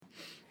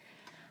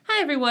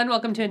everyone.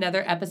 Welcome to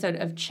another episode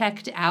of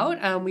Checked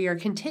Out. We are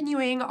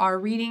continuing our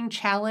reading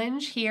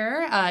challenge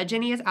here.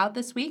 Jenny is out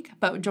this week,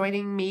 but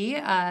joining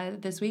me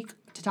this week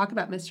to talk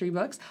about mystery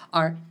books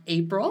are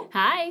April.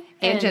 Hi.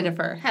 And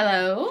Jennifer.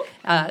 Hello.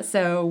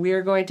 So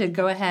we're going to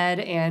go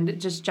ahead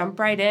and just jump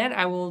right in.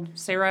 I will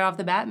say right off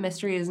the bat,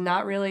 mystery is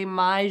not really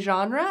my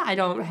genre. I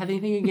don't have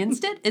anything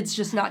against it. It's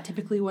just not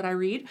typically what I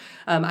read.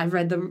 I've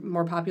read the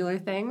more popular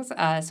things.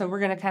 So we're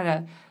going to kind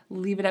of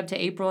leave it up to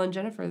April and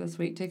Jennifer this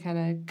week to kind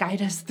of guide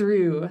us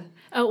through.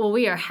 Oh, well,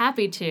 we are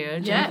happy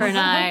to. Jennifer and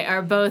I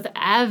are both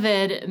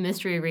avid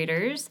mystery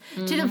readers,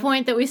 to the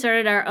point that we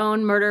started our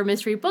own murder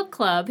mystery book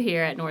club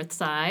here at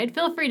Northside.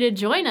 Feel free to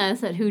join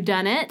us at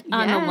Whodunit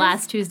on the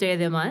last Tuesday of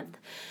the month.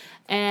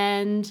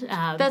 And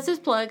that's his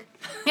plug.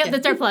 Yep,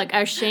 that's our plug,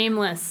 our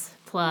shameless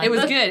plug. It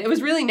was good. It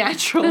was really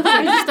natural. We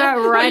just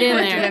start right in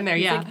there. In there,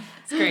 yeah.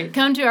 It's great.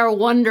 Come to our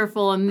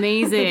wonderful,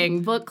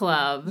 amazing book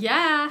club.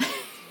 Yeah.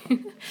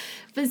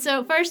 But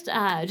so first,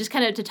 just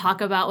kind of to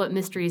talk about what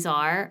mysteries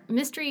are.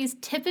 Mysteries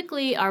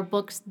typically are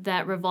books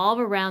that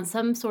revolve around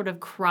some sort of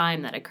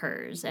crime that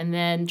occurs and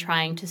then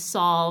trying to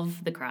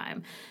solve the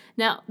crime.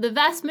 Now, the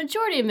vast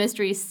majority of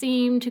mysteries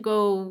seem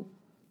to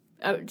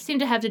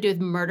have to do with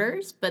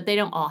murders, but they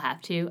don't all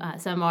have to.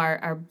 Some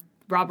are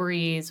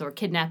robberies or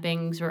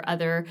kidnappings or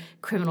other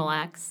criminal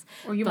acts.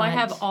 Or you might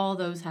have all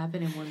those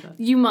happen in one book.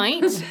 You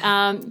might.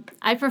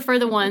 I prefer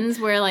the ones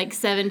where like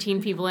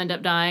 17 people end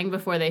up dying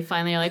before they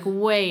finally are like,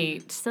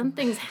 wait,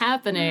 something's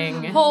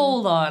happening.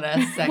 Hold on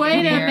a second. Wait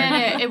a here.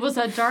 minute. It was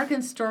a dark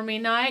and stormy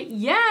night.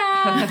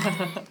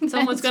 Yeah.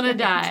 Someone's going to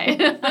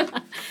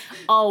die.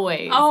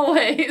 Always.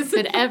 Always. If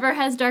it ever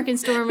has dark and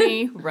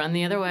stormy, run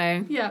the other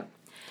way. Yeah.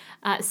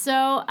 So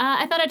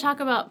I thought I'd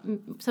talk about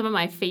some of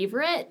my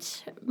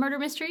favorite murder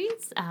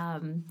mysteries.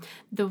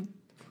 Probably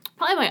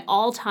my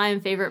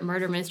all-time favorite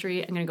murder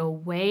mystery, I'm going to go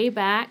way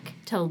back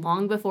to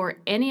long before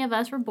any of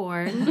us were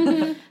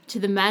born, to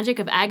the magic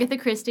of Agatha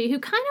Christie, who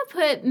kind of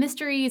put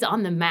mysteries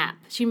on the map.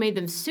 She made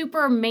them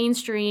super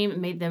mainstream,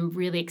 made them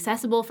really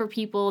accessible for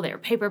people. They were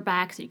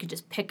paperbacks that you could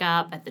just pick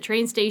up at the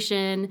train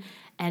station,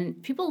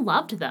 and people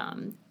loved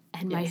them.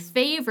 And my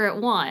favorite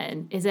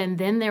one is And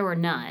Then There Were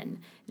None.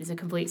 It's a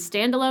complete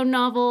standalone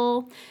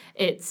novel.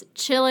 It's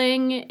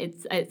chilling.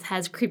 It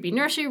has creepy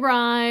nursery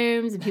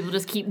rhymes, and people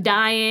just keep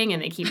dying,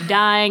 and they keep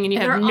dying, and you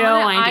have no They're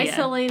on an idea.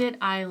 isolated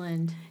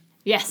island.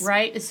 Yes.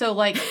 Right? So,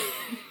 like,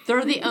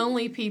 they're the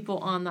only people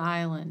on the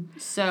island.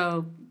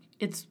 So,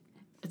 it's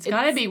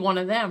got to be one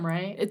of them,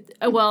 right?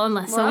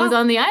 Unless someone's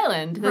on the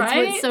island. That's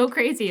right? what's so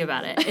crazy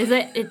about it, is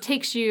that it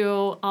takes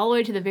you all the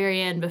way to the very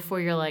end before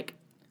you're like,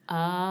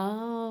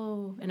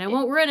 oh, and I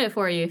won't ruin it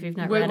for you if you've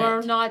not read it.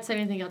 We're not saying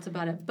anything else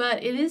about it,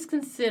 but it is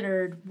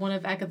considered one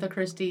of Agatha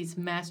Christie's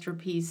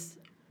masterpiece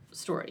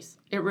stories.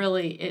 It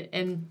really,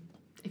 and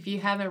if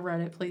you haven't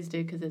read it, please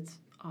do, because it's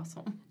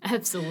awesome.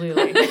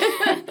 Absolutely.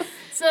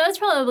 So that's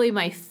probably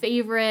my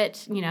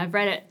favorite. I've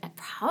read it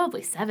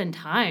probably 7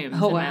 times in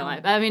my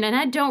life. I mean, and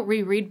I don't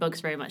reread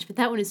books very much, but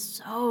that one is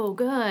so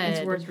good.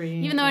 It's worth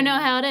reading. Even though I know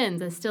how it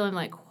ends, I still am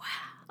like,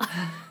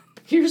 wow.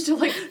 You're still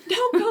like,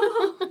 no,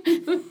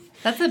 go.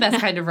 That's the best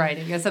kind of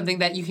writing. It's something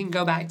that you can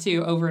go back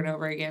to over and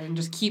over again and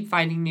just keep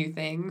finding new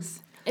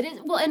things. It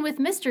is. Well, and with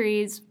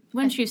mysteries,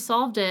 once you've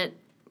solved it,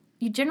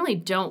 you generally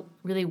don't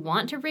really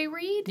want to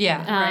reread.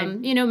 Yeah, right.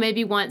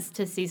 Maybe once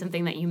to see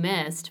something that you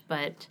missed,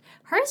 but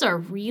hers are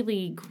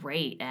really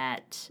great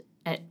at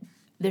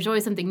there's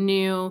always something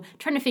new,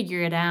 trying to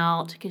figure it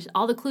out, because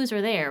all the clues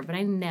are there, but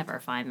I never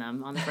find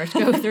them on the first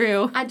go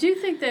through. I do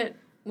think that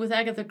with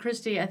Agatha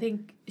Christie, I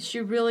think she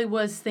really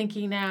was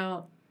thinking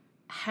out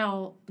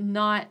how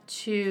not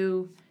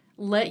to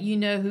let you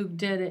know who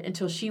did it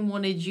until she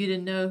wanted you to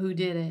know who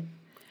did it.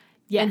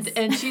 Yes.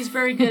 And she's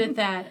very good at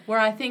that, where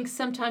I think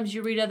sometimes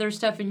you read other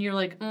stuff and you're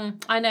like,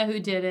 I know who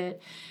did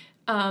it.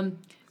 And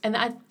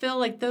I feel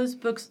like those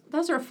books,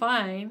 those are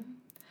fine,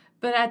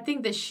 but I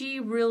think that she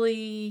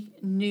really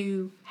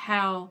knew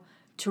how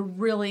to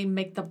really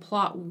make the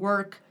plot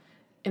work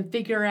and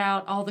figure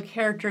out all the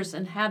characters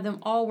and have them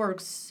all work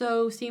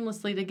so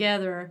seamlessly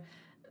together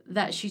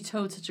that she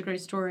told such a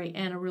great story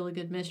and a really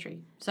good mystery.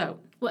 So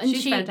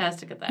she's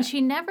fantastic at that. She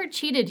never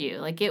cheated you.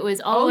 Like, it was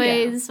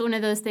always one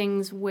of those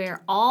things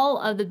where all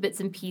of the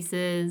bits and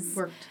pieces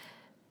worked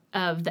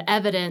of the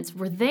evidence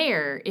were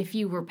there if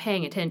you were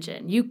paying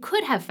attention. You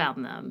could have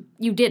found them.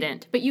 You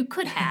didn't, but you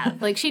could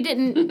have. Like, she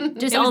didn't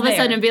just all of a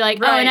sudden be like,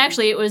 oh, and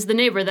actually it was the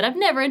neighbor that I've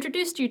never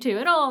introduced you to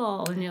at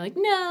all. And you're like,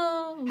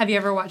 no. Have you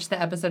ever watched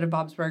the episode of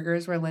Bob's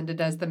Burgers where Linda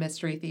does the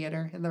mystery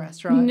theater in the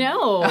restaurant?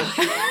 No.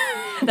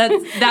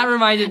 That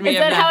reminded me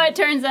of that. Is that how it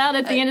turns out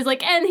at the end? Is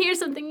like, and here's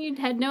something you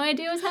had no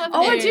idea was happening.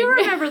 Oh, I do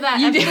remember that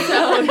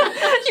episode.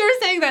 You were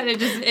saying that,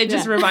 it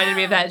just reminded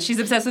me of that. She's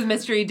obsessed with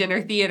mystery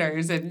dinner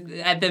theaters, and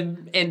at the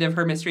end of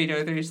her mystery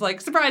dinner theater, she's like,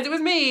 surprise, it was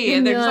me.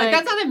 And they're just like,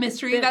 that's not a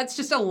mystery, that's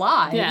just a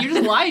lie. Yeah. You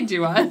just lied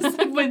to us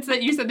once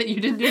that you said that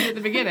you didn't do it at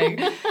the beginning.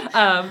 That's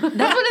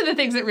one of the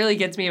things that really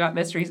gets me about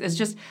mysteries is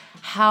just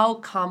how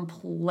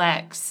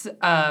complex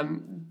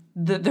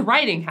the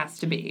writing has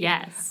to be.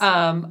 Yes.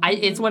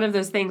 It's one of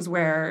those things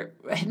where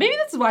maybe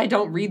that's why I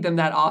don't read them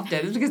that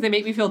often. It's because they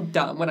make me feel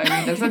dumb when I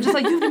read them. So I'm just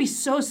like, you have to be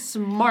so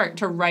smart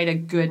to write a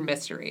good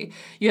mystery.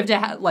 You have to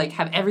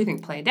have everything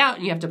planned out,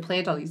 and you have to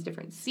plant all these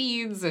different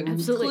seeds and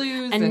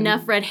clues and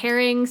enough red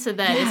herrings so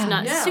that it's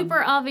not Yeah.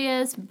 super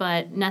obvious,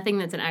 but nothing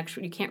that's an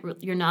actual.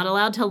 You're not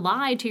allowed to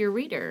lie to your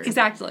reader.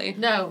 Exactly.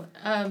 No.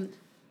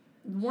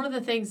 One of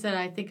the things that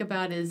I think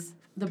about is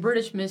the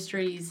British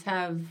mysteries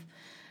have.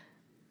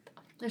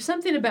 There's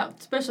something about,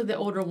 especially the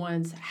older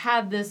ones,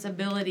 have this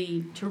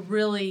ability to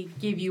really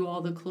give you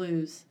all the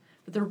clues,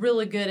 but they're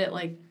really good at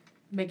like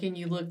making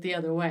you look the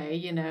other way,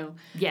 you know.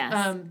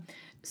 Yes.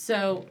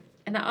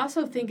 And I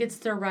also think it's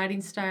their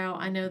writing style.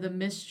 I know the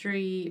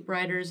mystery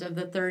writers of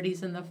the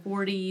 30s and the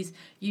 40s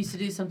used to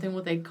do something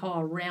what they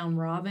call a round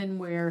robin,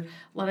 where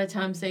a lot of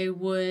times they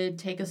would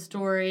take a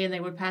story and they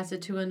would pass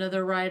it to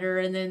another writer,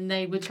 and then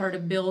they would try to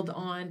build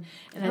on.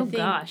 And I think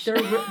gosh.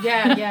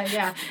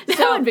 yeah.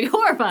 That would be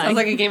horrifying. Sounds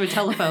like a game of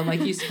telephone,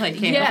 like you used to play at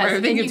camp. Yes, Where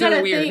everything and you gets really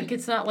gotta weird. think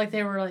it's not like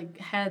they were like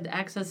had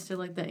access to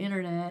like the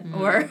internet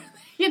or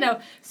you know.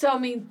 So I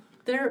mean,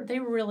 they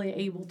were really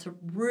able to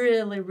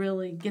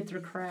really get their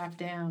craft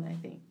down. I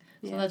think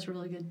so. That's a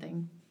really good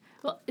thing.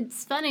 Well,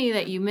 it's funny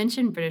that you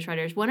mentioned British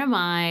writers. One of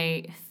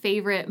my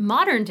favorite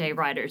modern day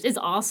writers is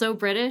also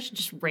British,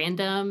 just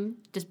random,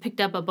 just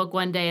picked up a book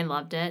one day and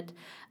loved it.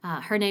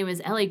 Her name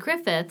is Ellie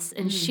Griffiths,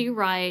 and she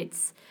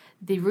writes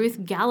the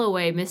Ruth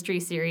Galloway mystery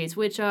series,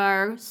 which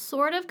are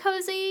sort of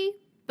cozy,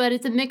 but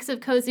it's a mix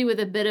of cozy with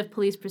a bit of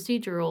police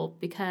procedural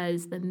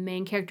because the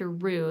main character,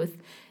 Ruth,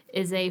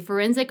 is a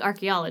forensic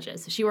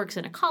archaeologist. She works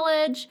in a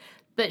college,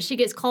 but she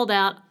gets called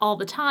out all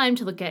the time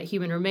to look at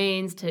human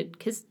remains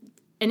because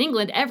in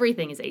England,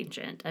 everything is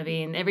ancient. I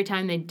mean, every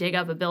time they dig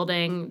up a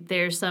building,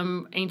 there's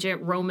some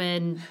ancient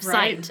Roman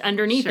site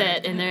underneath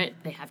it, and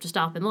they have to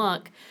stop and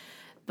look.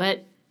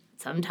 But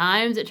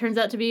sometimes it turns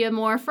out to be a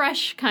more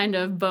fresh kind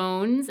of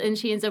bones, and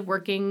she ends up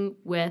working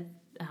with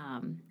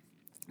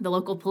the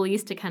local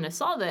police to kind of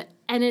solve it.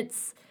 And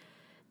it's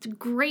a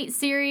great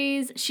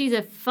series. She's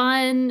a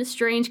fun,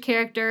 strange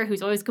character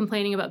who's always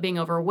complaining about being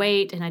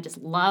overweight, and I just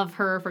love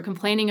her for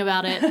complaining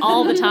about it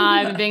all the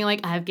time and being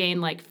like, I've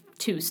gained like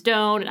 2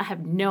 stone, and I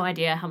have no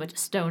idea how much a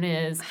stone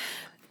is.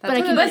 But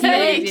I can feel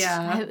it.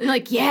 Yeah.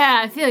 Like,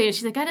 yeah, I feel you.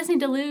 She's like, I just need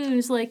to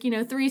lose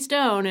 3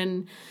 stone,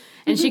 and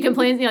she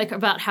complains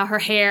about how her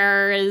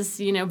hair is,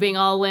 being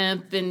all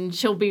limp, and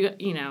she'll be,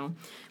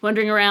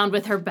 wandering around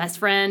with her best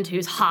friend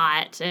who's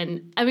hot.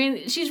 And I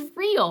mean, she's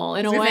real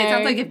in a way. It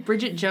sounds like if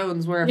Bridget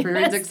Jones were a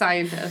forensic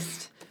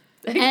scientist.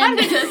 It kind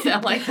of does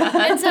sound like that.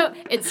 And so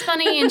it's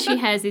funny, and she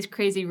has these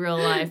crazy real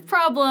life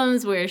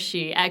problems where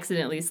she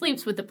accidentally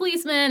sleeps with the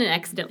policeman and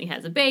accidentally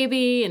has a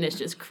baby, and it's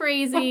just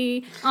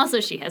crazy. Also,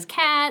 she has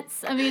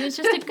cats. I mean, it's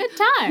just a good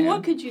time.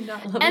 What could you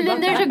not love And then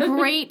about there's that? a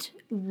great,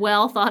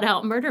 well thought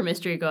out murder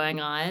mystery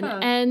going on,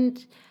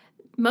 and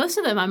most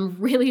of them I'm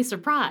really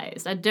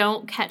surprised. I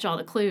don't catch all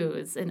the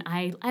clues, and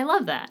I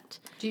love that.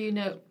 Do you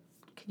know?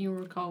 Can you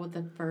recall what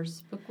the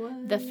first book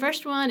was? The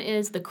first one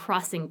is The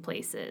Crossing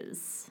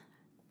Places.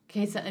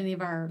 In case any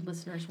of our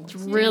listeners want to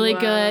Really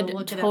good.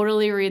 look it up.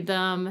 Totally read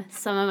them.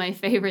 Some of my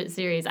favorite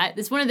series.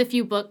 It's one of the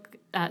few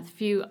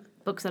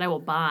books that I will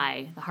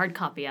buy the hard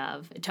copy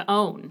of to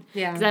own.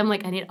 Yeah. Because I'm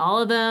like, I need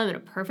all of them in a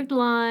perfect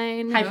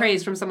line. High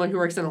praise from someone who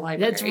works in a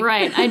library. That's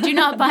right. I do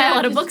not buy a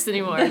lot of books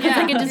anymore because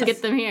I can just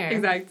get them here.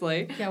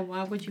 Exactly. Yeah,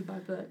 why would you buy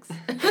books?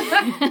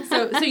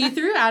 So you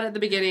threw out at the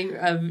beginning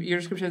of your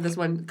description of this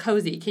one,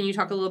 cozy. Can you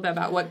talk a little bit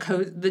about what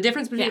the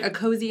difference between a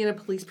cozy and a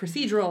police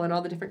procedural and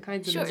all the different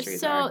kinds of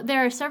mysteries Sure. So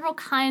there are several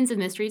kinds of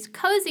mysteries.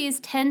 Cozies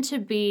tend to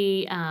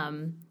be,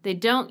 they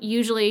don't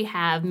usually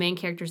have main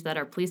characters that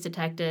are police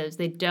detectives.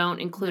 They don't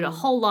include a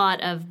whole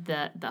lot of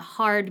the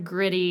hard,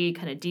 gritty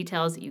kind of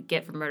details that you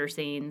get from murder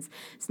scenes.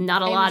 It's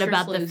not a lot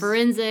about the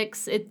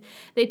forensics.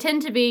 They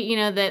tend to be,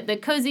 the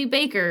cozy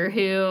baker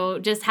who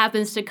just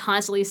happens to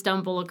constantly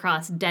stumble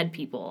across dead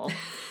people.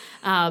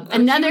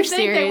 Another you would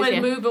think series they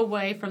would move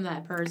away from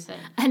that person.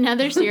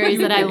 Another series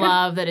that I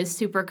love that is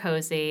super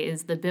cozy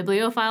is the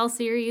Bibliophile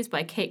series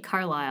by Kate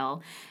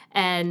Carlisle.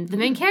 And the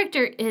main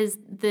character is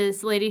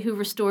this lady who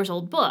restores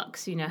old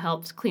books,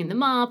 helps clean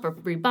them up or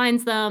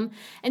rebinds them.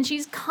 And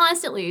she's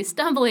constantly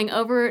stumbling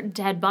over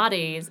dead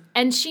bodies.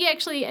 And she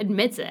actually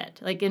admits it.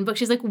 Like in books,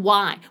 she's like,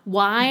 why?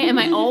 Why am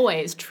I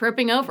always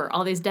tripping over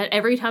all these dead?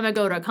 Every time I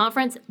go to a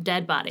conference,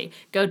 dead body.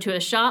 Go to a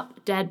shop,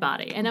 dead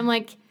body. And I'm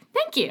like,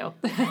 thank you.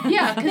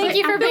 Yeah, Thank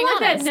you for being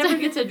like honest. that never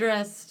gets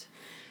addressed,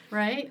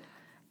 right?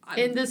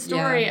 In the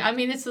story, I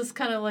mean, it's just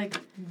kind of like,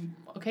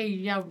 okay,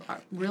 yeah,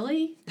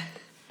 really?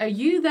 are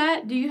you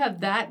that? Do you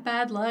have that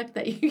bad luck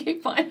that you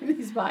keep finding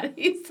these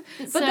bodies?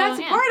 But So, that's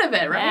yeah. part of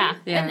it, right?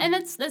 Yeah. And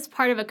that's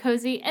part of a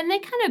cozy. And they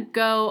kind of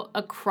go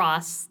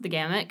across the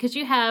gamut because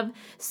you have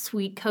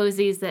sweet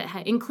cozies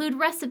that include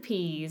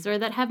recipes or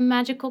that have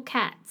magical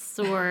cats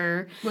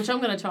or... Which I'm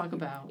going to talk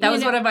about. That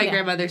was one of my yeah.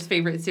 grandmother's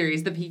favorite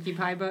series, the Peaky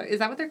Pie book. Is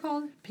that what they're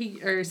called?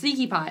 Or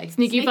Sneaky Pie.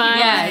 Sneaky Pie.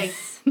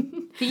 Yes.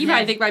 Peaky Pie,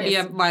 I think, might be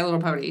a My Little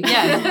Pony.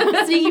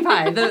 Yes. Sneaky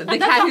Pie, the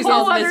cat who a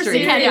whole solves other mysteries.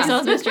 series. Cat who Yeah.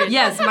 solves mysteries.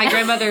 Yes, my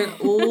grandmother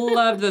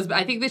loved those.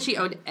 I think that she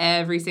owned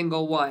every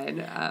single one.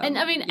 And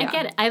I mean, yeah. I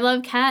get it. I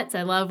love cats.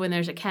 I love when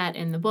there's a cat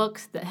in the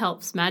books that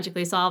helps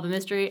magically solve a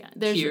mystery.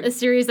 There's Cute. a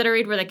series that I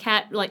read where the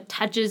cat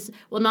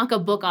will knock a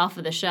book off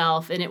of the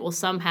shelf and it will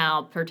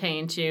somehow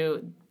pertain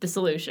to the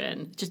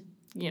solution. Just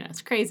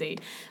it's crazy.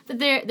 But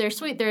they're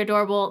sweet. They're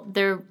adorable.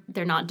 They're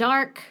not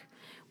dark,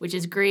 which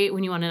is great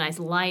when you want a nice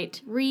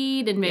light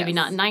read and maybe Yes.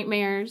 not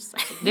nightmares.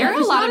 There are a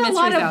There's lot of not a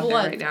lot mysteries of out there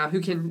blood. right now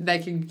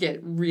that can get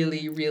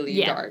really, really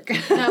Yeah. dark.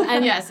 No,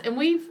 and yes, and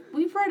we've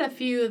read a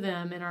few of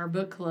them in our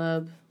book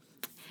club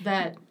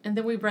and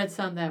then we've read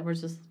some that were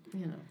just,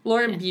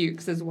 Lauren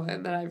Bukes is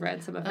one that I've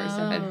read some of her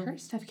stuff, Oh. and her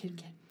stuff can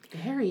get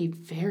very,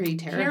 very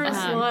terrifying. Karen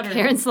Slaughter.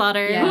 Karen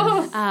Slaughter.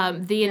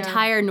 Yes. The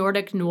entire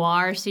Nordic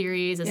Noir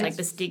series is like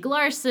Yes. the Stieg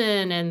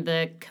Larsson and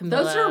the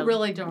Camilla. Those are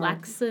really dark.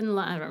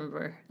 Laxon. I don't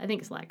remember. I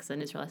think it's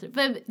Laxon is related.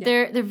 But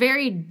they're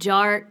very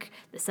dark.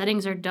 The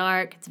settings are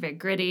dark. It's very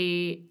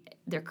gritty.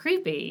 They're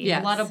creepy.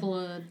 Yeah. A lot of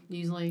blood,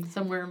 usually,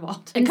 somewhere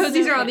involved. And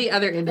cozies are on the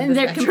other end of And the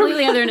they're spectrum.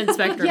 completely other end of the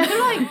spectrum. Yeah, they're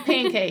like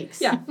pancakes.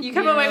 Yeah, you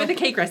come away with a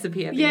cake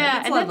recipe at the end. Yeah,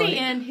 It's and lovely. at the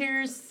end,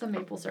 here's some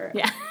maple syrup.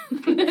 Yeah.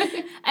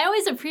 I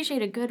always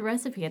appreciate a good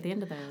recipe at the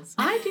end of those.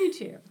 I do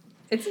too.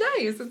 It's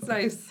nice. It's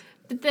nice.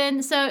 But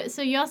then,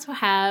 so you also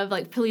have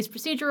like police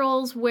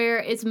procedurals where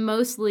it's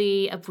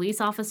mostly a police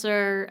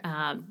officer,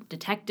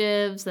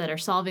 detectives that are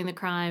solving the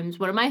crimes.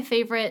 One of my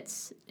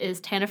favorites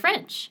is Tana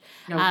French.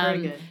 No,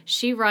 very good.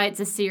 She writes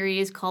a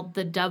series called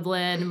The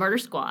Dublin Murder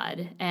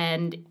Squad,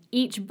 and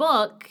each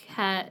book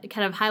kind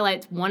of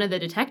highlights one of the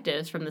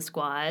detectives from the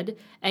squad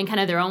and kind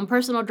of their own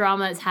personal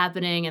drama that's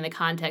happening in the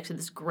context of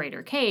this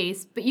greater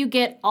case. But you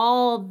get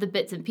all the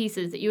bits and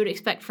pieces that you would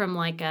expect from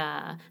like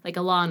a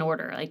Law and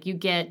Order. Like you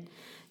get.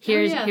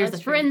 Here's the that's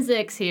true.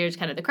 forensics, here's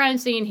kind of the crime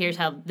scene, here's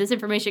how this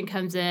information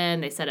comes in,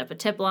 they set up a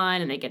tip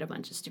line and they get a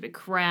bunch of stupid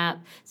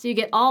crap. So you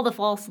get all the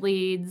false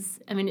leads.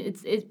 I mean,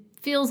 it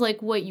feels like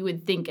what you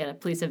would think a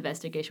police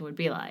investigation would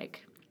be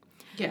like.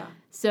 Yeah.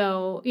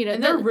 So,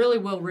 And they're really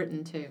well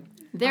written too.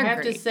 They're I have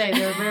to great. say,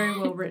 they're very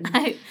well written.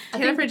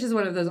 Tana French is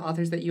one of those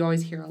authors that you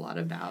always hear a lot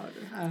about.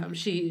 I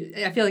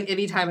feel like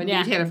anytime a new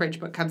Yeah. Tana French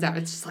book comes out,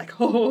 it's just like,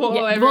 Yeah,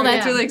 well, everyone's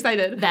that's- really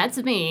excited. That's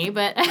me,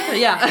 but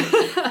Yeah.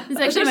 it's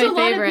There's actually a my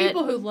lot favorite. of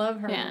people who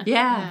love her.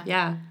 Yeah.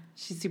 Yeah.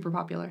 She's super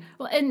popular.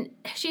 Well, and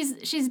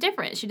she's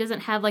different. She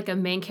doesn't have like a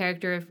main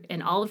character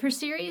in all of her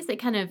series. They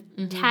kind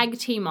of tag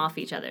team off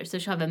each other. So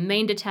she'll have a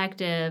main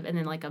detective and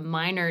then like a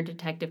minor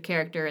detective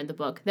character in the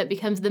book that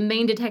becomes the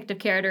main detective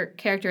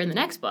character in the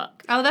next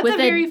book. Oh, that's with a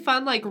very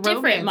fun, like, romance.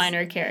 different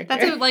minor character.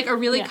 That's a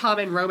really Yeah.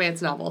 common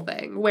romance novel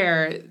thing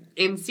where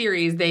in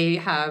series they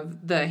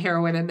have the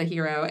heroine and the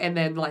hero and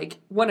then like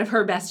one of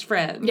her best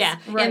friends. Yeah.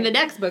 In Right. the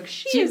next book,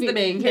 she She's is the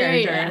main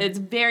very- character. yeah. It's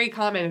very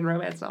common in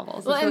romance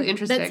novels. Well, It's really and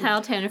interesting. That's how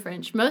Tana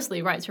French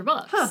mostly writes her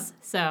books. Huh.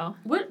 So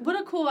What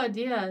a cool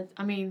idea.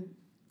 I mean,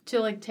 to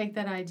like take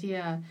that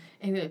idea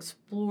and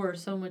explore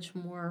so much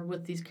more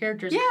with these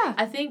characters. Yeah.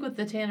 I think with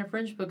the Tana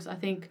French books, I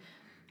think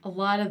a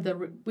lot of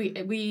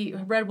we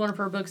read one of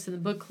her books in the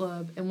book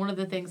club, and one of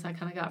the things I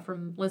kind of got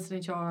from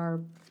listening to our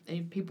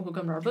people who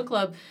come to our book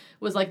club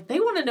was like they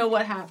want to know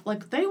what happened.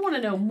 Like they want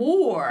to know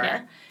more.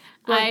 Yeah.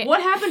 Like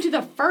what happened to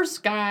the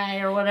first guy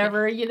or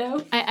whatever, you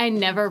know? I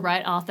never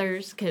write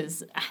authors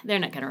because they're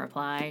not going to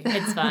reply.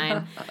 It's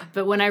fine.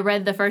 But when I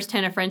read the first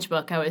Tana French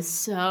book, I was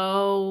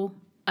so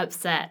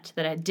upset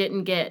that I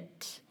didn't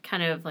get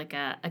kind of like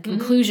a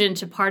conclusion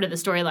to part of the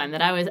storyline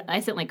that I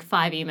sent like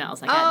 5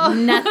 emails. I got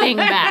nothing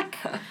back.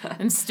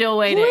 I'm still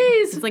waiting.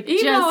 Please, it's like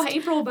email just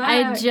April back.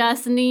 I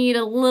just need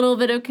a little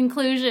bit of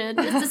conclusion,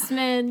 just a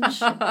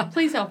smidge.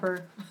 Please help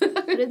her.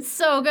 But it's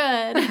so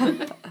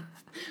good.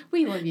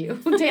 We love you,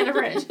 Tana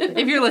French.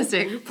 if you're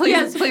listening, please,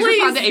 Yes, please please.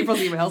 respond to April's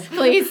emails.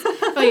 Please,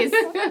 please.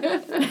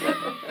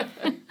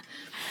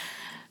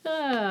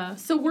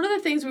 So one of the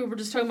things we were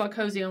just talking about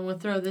cozy on, we'll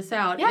throw this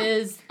out, Yeah.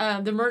 is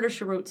the Murder,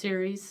 She Wrote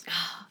series.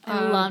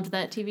 I loved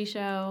that TV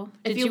show.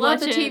 If Did you you love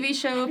watch the it? TV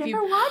show, if you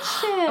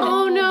watched it.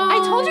 Oh no!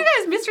 I told you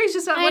guys, mystery's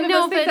just not I one of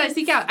know, those things but I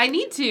seek out. I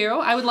need to.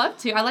 I would love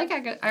to. I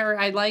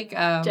like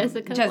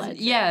Jessica. Fletcher.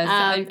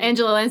 Yes.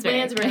 Angela Lansbury.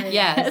 Lansbury.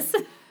 Yes.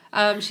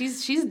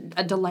 She's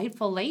a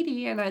delightful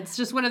lady, and it's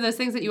just one of those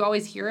things that you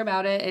always hear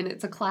about it, and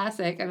it's a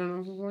classic. And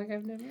I'm like,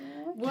 I've never.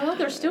 well,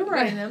 they're still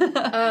writing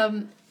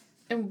them.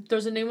 And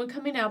there's a new one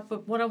coming out,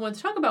 but what I wanted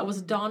to talk about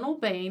was Donald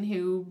Bain,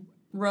 who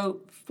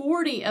wrote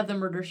 40 of the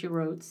Murder, She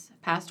Wrotes,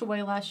 passed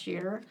away last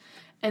year.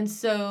 And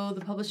so the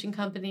publishing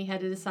company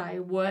had to decide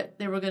what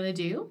they were going to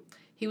do.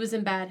 He was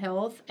in bad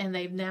health, and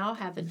they now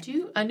have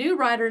a new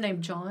writer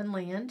named John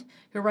Land,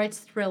 who writes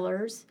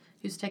thrillers.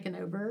 who's taken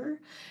over.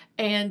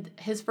 And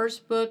his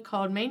first book,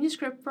 called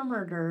Manuscript for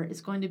Murder,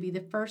 is going to be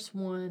the first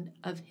one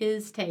of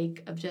his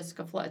take of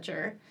Jessica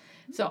Fletcher.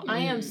 So I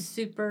am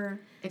super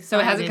excited. So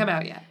it hasn't come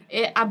out yet?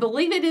 I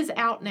believe it is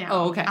out now.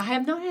 Oh, okay. I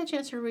have not had a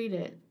chance to read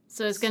it.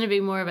 So it's going to be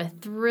more of a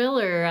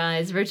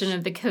thrillerized version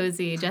of the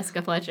cozy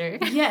Jessica Fletcher.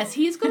 Yes,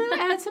 he's going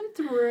to add some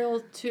thrill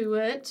to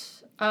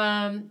it.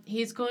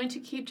 He's going to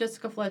keep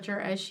Jessica Fletcher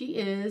as she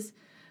is,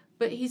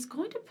 but he's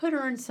going to put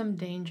her in some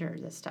danger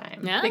this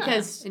time. Yeah.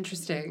 Because,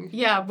 Interesting.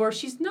 where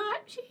she's not,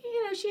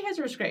 she has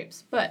her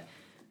scrapes, but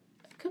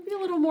could be a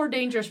little more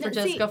dangerous for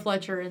Jessica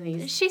Fletcher in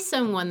these. She's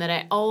someone that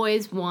I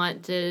always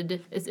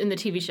wanted is in the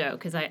TV show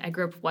because I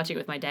grew up watching it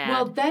with my dad.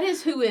 Well, that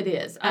is who it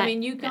is. I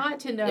mean, you got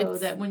to know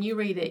that when you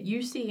read it,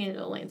 you see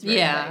Angela Lansbury's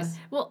face.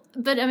 Well,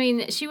 but I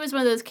mean, she was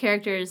one of those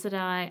characters that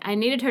I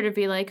needed her to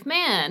be like,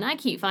 man, I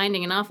keep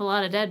finding an awful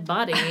lot of dead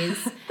bodies.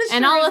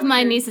 And all of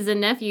my nieces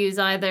and nephews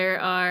either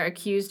are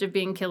accused of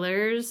being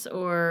killers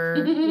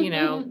or,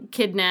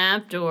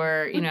 kidnapped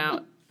or,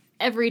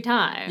 every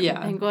time.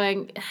 Yeah. And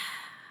going...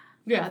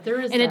 Yeah, there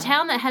is in a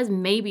town that has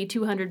maybe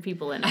 200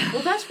 people in it.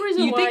 Well, that's the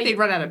reason You'd why... think they'd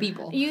run out of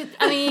people.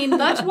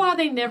 That's why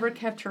they never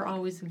kept her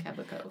always in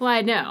Cabot Cove. Well,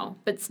 I know,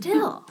 but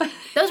still,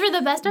 those were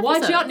the best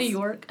episodes. Watch out, New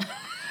York.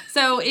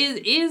 So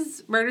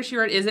is Murder, She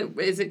Wrote,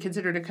 is it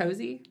considered a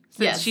cozy?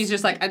 Since Yes. she's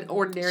just like an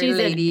ordinary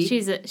lady.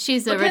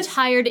 She's a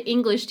retired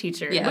English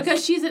teacher. Yes.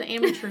 Because she's an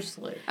amateur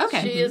sleuth.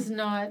 Okay. She is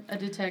not a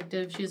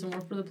detective. She doesn't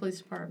work for the police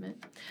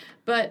department.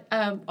 But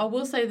I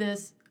will say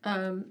this.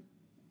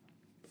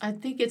 I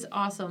think it's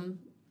awesome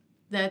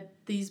that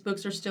these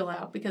books are still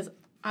out because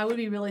I would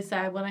be really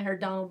sad when I heard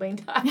Donald Bain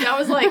die. I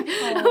was like,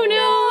 oh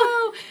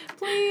no,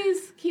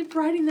 please keep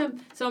writing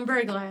them. So I'm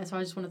very glad. So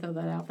I just want to throw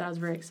that out. That I was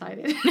very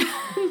excited.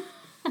 I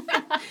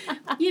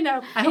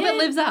hope it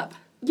lives up.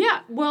 Yeah,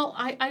 well,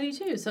 I do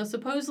too. So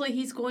supposedly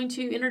he's going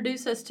to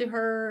introduce us to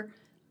her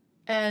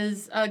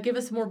as, give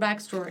us more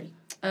backstory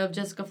of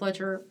Jessica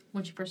Fletcher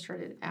when she first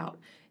started out.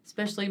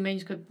 Especially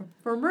Manuscript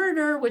for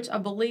Murder, which I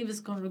believe is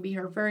going to be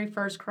her very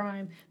first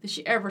crime that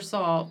she ever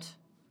solved.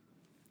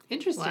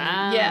 Interesting.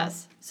 Wow.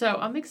 Yes. So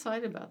I'm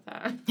excited about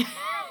that.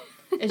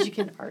 As you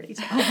can already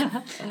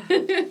tell.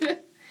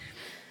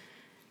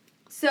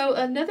 So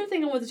another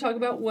thing I wanted to talk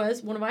about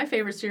was one of my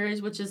favorite series,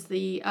 which is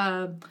the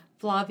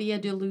Flavia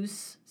de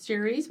Luce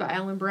series by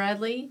Alan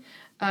Bradley.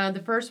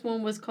 The first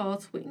one was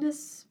called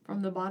Sweetness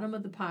from the Bottom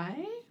of the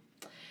Pie,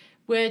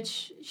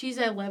 which she's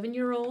an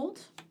 11-year-old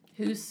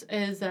who is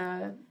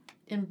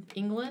in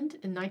England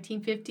in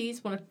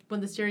 1950s when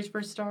the series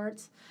first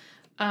starts,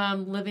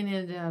 living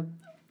in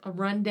a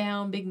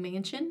rundown big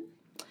mansion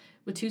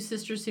with two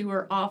sisters who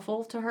are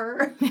awful to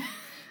her.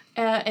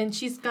 And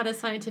she's got a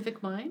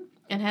scientific mind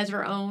and has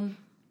her own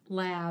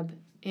lab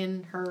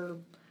in her,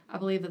 I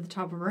believe, at the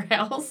top of her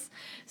house.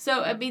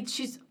 So, I mean,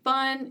 she's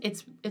fun.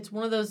 It's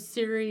one of those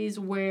series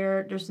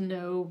where there's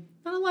not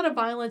a lot of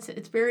violence.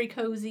 It's very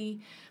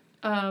cozy.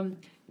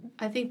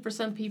 I think for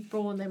some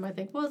people, and they might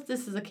think, well,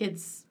 this is a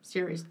kid's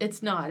series.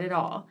 It's not at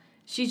all.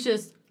 She's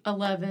just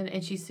 11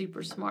 and she's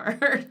super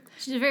smart.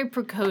 She's a very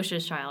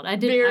precocious child. I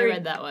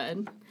read that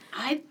one.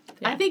 I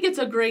think it's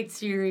a great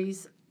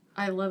series.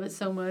 I love it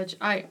so much.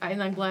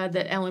 And I'm glad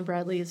that Alan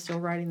Bradley is still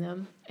writing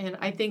them. And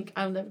I think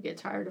I'll never get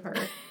tired of her.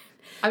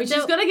 I mean,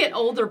 she's gonna get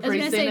older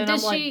pretty soon.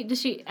 Does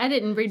she? I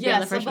didn't read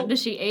the first one.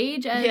 Does she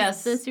age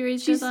as the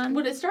series goes on?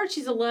 When it starts,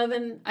 she's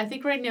 11. I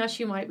think right now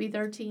she might be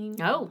 13.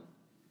 Oh.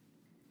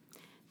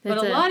 But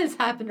a lot has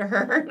happened to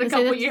her in a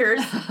couple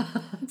years.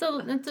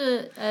 It's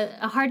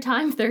a hard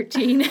time,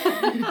 13.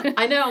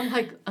 I know. I'm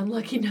like,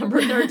 unlucky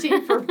number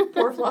 13 for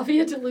poor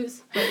Flavia de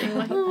Luce. But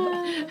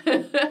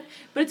anyway.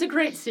 But it's a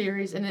great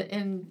series.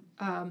 And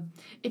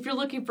if you're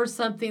looking for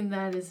something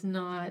that is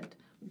not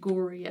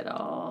gory at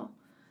all,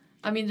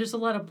 I mean, there's a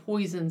lot of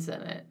poisons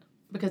in it.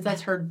 Because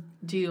that's her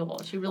deal.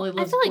 She really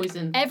loves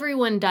poison. Like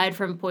everyone died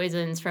from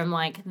poisons from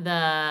like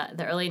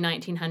the early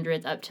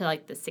 1900s up to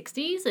like the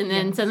 60s, and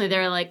then suddenly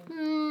they're like,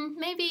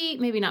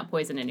 maybe not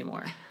poison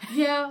anymore.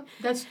 Yeah,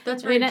 that's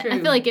very true. I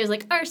feel like it was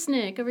like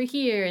arsenic over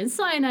here and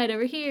cyanide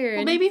over here.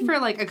 Well, maybe for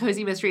like a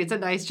cozy mystery, it's a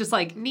nice, just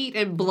like neat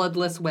and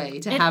bloodless way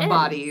to have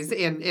bodies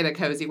in a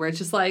cozy, where it's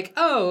just like,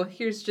 oh,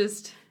 here's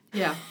just.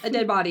 Yeah, a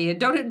dead body, and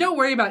don't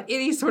worry about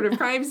any sort of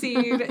crime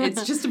scene.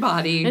 It's just a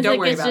body. Don't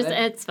worry about it.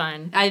 It's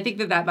fine. I think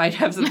that might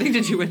have something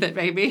to do with it,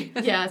 maybe.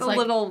 Yeah, it's a like,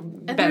 little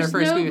better for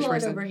a squeamish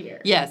person. Over here.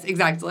 Yes,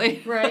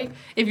 exactly. Right.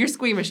 If you're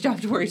squeamish, don't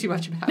have to worry too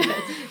much about it.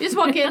 You just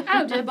walk in.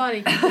 Oh, dead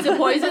body. Is it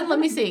poison? Let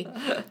me see.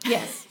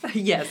 Yes.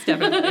 Yes,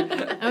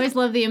 definitely. I always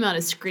love the amount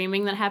of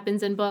screaming that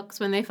happens in books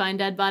when they find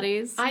dead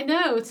bodies. I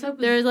know. It's so.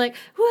 There's like,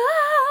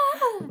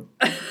 whoa.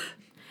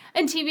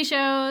 And TV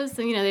shows,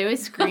 and they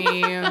always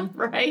scream.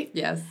 Right.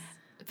 Yes.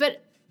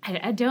 But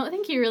I don't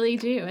think you really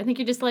do. I think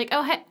you're just like,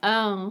 oh, hey,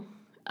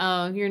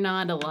 oh, you're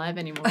not alive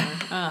anymore.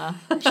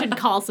 Should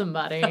call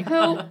somebody.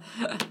 Help.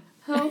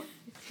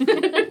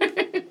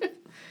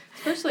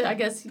 Especially, I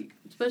guess,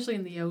 especially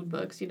in the old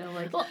books,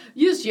 like Well-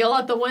 you just yell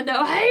out the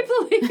window, "Hey,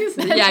 please!"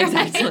 Yeah,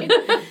 exactly.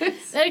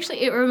 That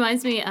actually, it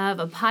reminds me of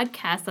a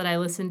podcast that I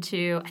listened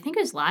to, I think it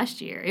was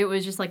last year. It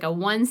was just like a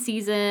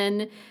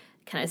one-season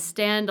kind of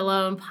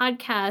standalone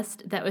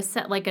podcast that was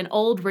set like an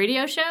old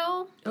radio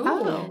show.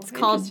 Oh. It's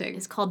Interesting.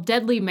 called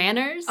Deadly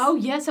Manners. Oh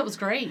yes, that was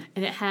great.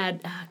 And it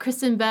had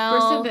Kristen Bell.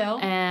 Kristen Bell.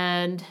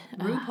 And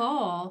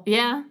RuPaul.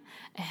 yeah.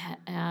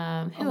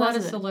 A lot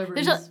of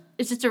celebrities.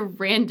 It's just a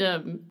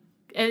random,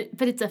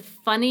 but it's a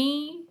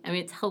funny, I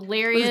mean, it's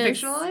hilarious. Was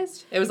it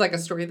fictionalized? It was like a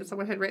story that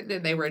someone had written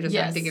and they were just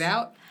Yes. acting it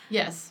out?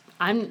 Yes.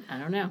 I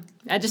don't know.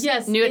 I just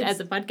Yes, knew it it's- as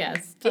a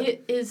podcast.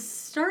 It is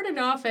started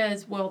off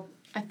as, well,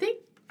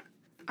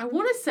 I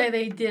want to say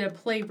they did a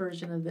play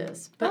version of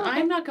this, but Oh, okay.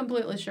 I'm not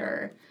completely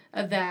sure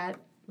of that.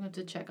 We'll have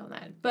to check on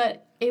that.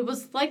 But it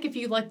was like if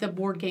you like the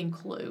board game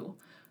Clue,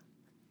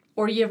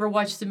 or you ever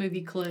watched the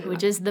movie Clue.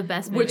 Which is the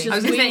best movie. Which is- I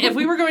was going to say, if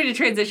we were going to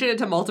transition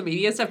into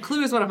multimedia stuff,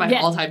 Clue is one of my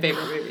Yeah. all-time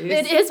favorite movies.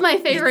 It is my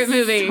favorite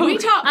movie.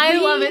 so I we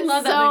love it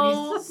love that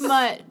so movie.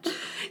 much.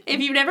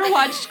 If you've never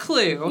watched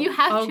Clue, You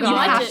have Oh, to God. you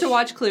watch have it. to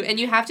watch Clue, and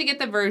you have to get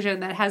the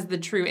version that has the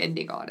true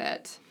ending on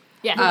it.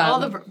 Yeah.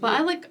 But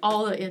I like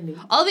all the endings.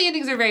 All the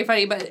endings are very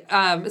funny, but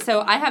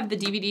so I have the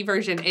DVD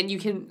version, and you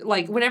can,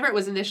 like, whenever it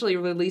was initially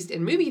released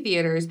in movie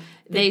theaters,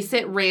 they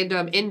sent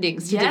random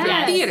endings to different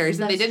Yes, theaters,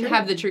 and they that's didn't true.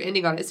 have the true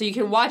ending on it. So you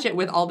can watch it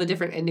with all the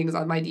different endings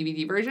on my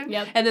DVD version.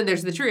 Yep. And then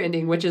there's the true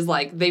ending, which is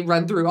like they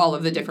run through all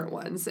of the different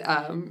ones.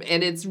 And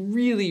it's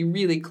really,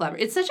 really clever.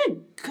 It's such a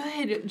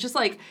good, just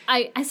like,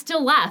 I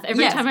still laugh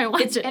every Yes, time I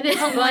watch it. And it's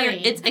hilarious.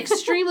 funny. It's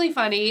extremely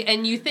funny,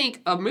 and you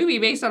think a movie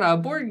based on a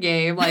board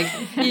game, like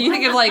you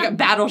think of like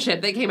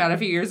Battleship that came out a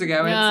few years ago.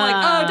 And it's like,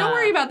 oh, don't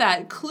worry about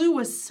that. Clue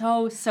was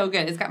so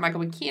good. It's got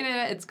Michael McKean in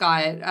it. It's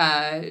got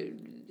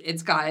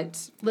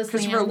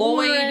Christopher Ann Lloyd.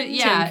 Warren,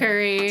 Yeah,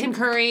 Tim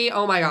Curry.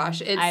 Oh my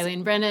gosh, it's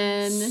Eileen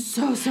Brennan.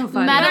 so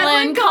funny.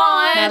 Madeline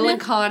Kahn. Madeline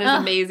Kahn is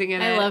amazing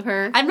in it. I love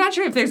her. I'm not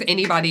sure if there's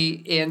anybody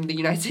in the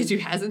United States who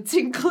hasn't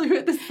seen Clue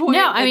at this point.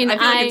 No, I mean, I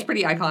feel like it's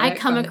pretty iconic. I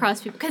come but-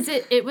 across people because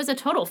it was a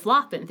total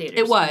flop in theaters.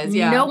 It was,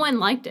 yeah. No one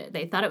liked it.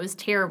 They thought it was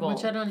terrible,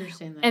 Which I don't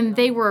understand that. and at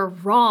they all. were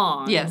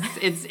wrong. Yes,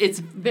 it's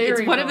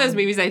Very one of those wrong.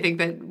 movies I think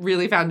that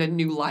really found a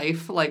new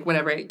life, like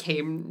whenever it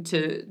came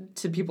to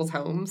people's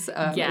homes.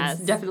 Yes.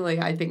 It's definitely,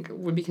 I think,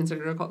 would be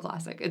considered a cult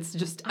classic. It's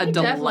just a I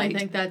definitely delight.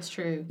 think that's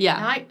true.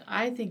 Yeah.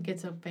 I think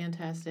it's a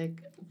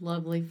fantastic,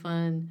 lovely,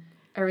 fun.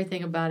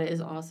 Everything about it is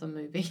awesome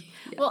movie.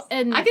 Well,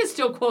 and I can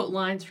still quote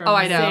lines from Oh, it.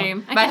 I know.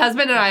 Same. I My can-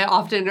 husband and I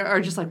often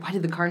are just like, why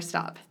did the car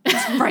stop?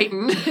 It's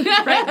frightened.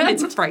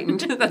 It's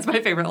frightened. That's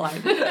my favorite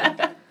line.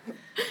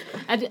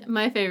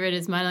 my favorite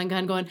is Madeline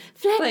Kahn going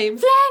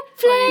Flames.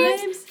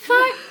 flames,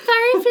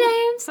 fiery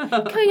flames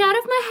coming out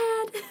of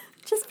my head,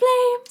 just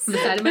flames. On the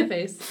side of my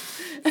face.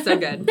 So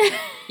good.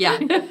 Yeah.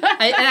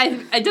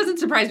 It doesn't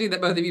surprise me that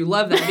both of you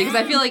love that, because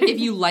I feel like if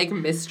you like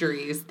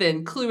mysteries,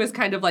 then Clue is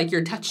kind of like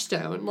your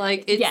touchstone.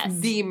 Like, it's Yes.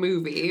 the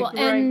movie. Well,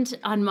 and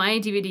on my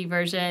DVD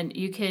version,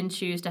 you can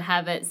choose to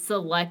have it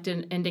select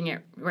and ending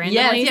it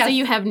randomly, Yes. so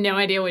you have no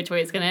idea which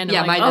way it's going to end.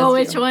 Yeah, I'm like, mine does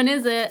which too. one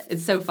is it?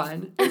 It's so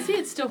fun. See,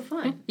 it's still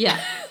fun. Yeah,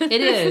 it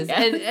is,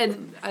 Yeah.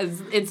 and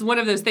it's one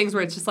of those things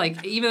where it's just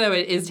like, even though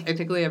it is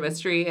technically a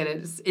mystery, and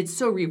it's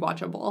so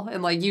rewatchable,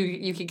 and like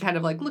you can kind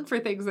of like look for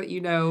things that you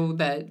know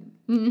that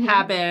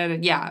happen,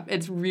 and yeah,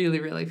 it's really,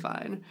 really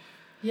fun.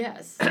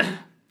 Yes.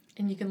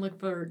 And you can look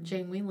for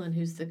Jane Whelan,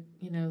 who's the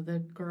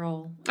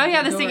girl. Oh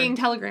yeah, the door. singing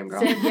telegram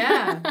girl.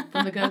 Yeah,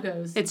 from the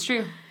Go-Go's. It's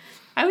true.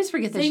 I always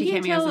forget that she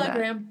Singing came as that.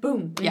 telegram,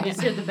 boom. And Yeah. you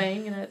just hear the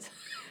bang, and it's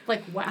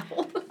like, wow.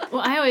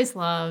 Well, I always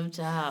loved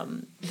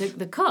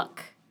the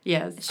cook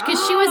Yes.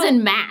 because she was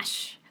in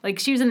MASH. Like,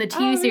 she was in the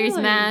TV series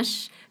really?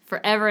 MASH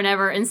forever and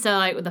ever. And so,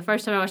 like, the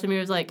first time I watched the movie,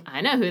 I was like,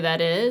 I know who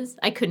that is.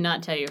 I could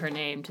not tell you her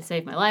name to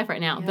save my life right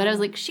now. But I was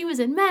like, she was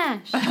in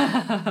MASH.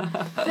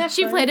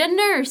 She played a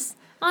nurse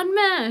on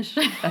MASH.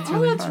 That's Oh,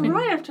 really that's funny.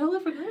 right. I've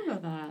totally forgot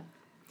about that.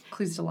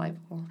 Clue's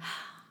delightful.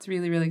 It's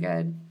really, really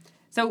good.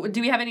 So,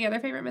 do we have any other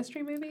favorite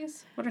mystery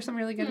movies? What are some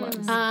really good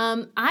ones?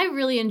 I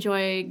really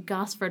enjoy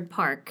Gosford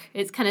Park.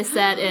 It's kind of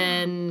set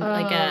in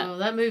like a.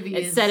 that movie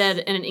It's is set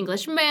in an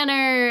English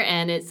manor,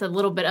 and it's a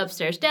little bit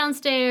upstairs,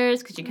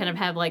 downstairs, because you kind of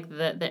have like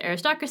the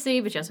aristocracy,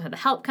 but you also have the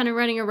help kind of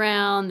running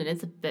around, and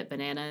it's a bit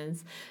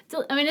bananas.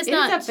 So, I mean, it's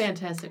not. It's a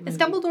fantastic movie. Is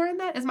Dumbledore in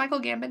that? Is Michael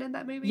Gambon in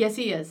that movie? Yes,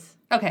 he is.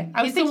 Okay,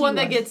 I was He's the thinking one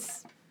he that was.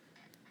 gets.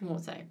 I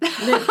won't say.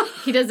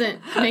 He doesn't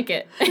make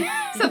it.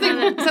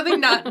 something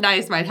not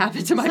nice might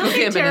happen to Michael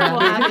Gambon. in Terrible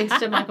that movie. happens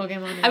to Michael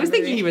Gambon. in I was the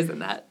thinking movie. he was in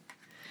that.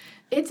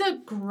 It's a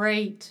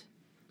great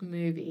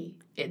movie.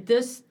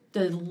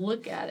 The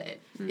look at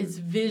it is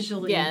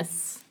visually Yes.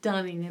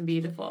 stunning and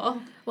beautiful.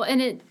 Well,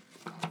 and it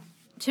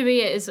to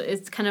me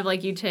it's kind of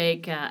like you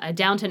take a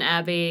Downton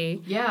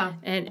Abbey, Yeah.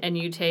 and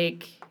you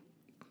take.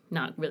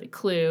 Not really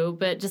Clue,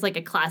 but just like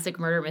a classic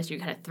murder mystery, you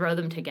kind of throw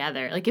them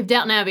together. Like if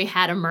Downton Abbey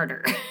had a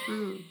murder,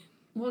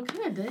 Well, it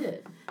kind of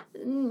did.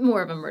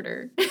 more of a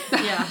murder.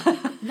 Yeah.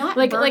 Not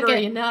Like murdery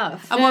a-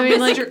 enough. A more, I mean,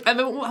 like-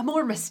 a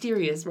more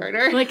mysterious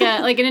murder. like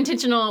an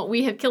intentional.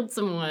 We have killed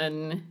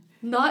someone.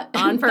 Not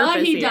On purpose Not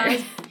he here.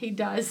 dies. He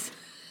dies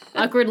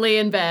Awkwardly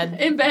in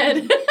bed. in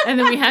bed. And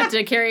then we have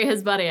to carry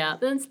his body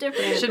out. That's I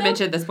different. should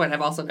mention at this point,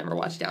 I've also never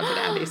watched Downton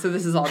Abbey, so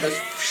this is all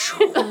just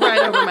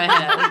right over my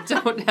head. I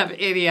don't have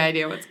any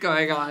idea what's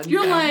going on.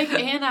 You're so. like,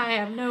 and I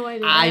have no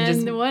idea.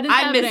 And what is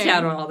I missed happening?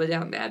 out on all the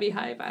Downton Abbey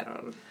hype. I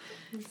don't.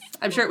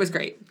 I'm sure it was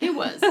great. It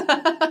was.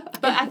 But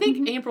I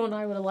think April and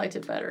I would have liked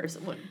it better if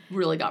someone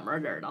really got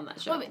murdered on that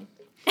show. Well,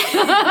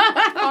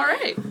 All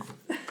right.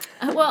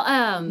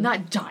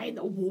 Not die in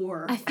the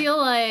war. I feel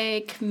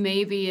like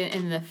maybe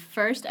in the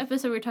first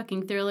episode we were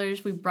talking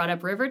thrillers, we brought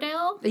up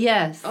Riverdale.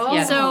 Yes. Oh.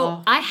 Yes.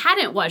 So I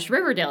hadn't watched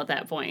Riverdale at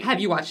that point. Have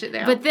you watched it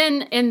now? But then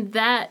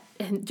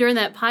during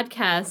that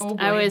podcast, Oh,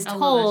 boy. I was I love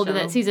told that show.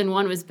 that season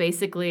 1 was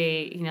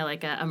basically,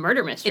 like a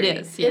murder mystery. it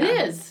is. It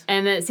yeah. is.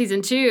 And that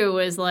season 2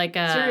 was like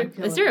a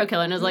serial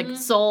killer. And it was like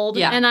sold.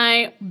 Yeah. And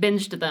I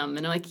binged them.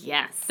 And I'm like,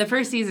 yes. The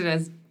first season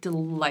is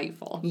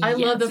delightful. I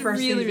love the It's first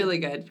really, season. really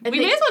good. And We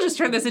they- may as well just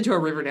turn this into a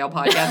Riverdale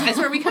podcast. I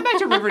swear, we come back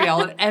to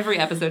Riverdale in every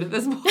episode at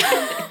this point.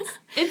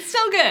 It's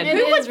still good. It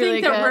Who would is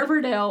really think that good.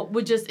 Riverdale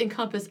would just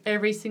encompass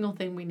every single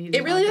thing we need to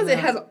It really talk does. It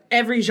about? has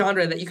every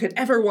genre that you could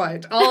ever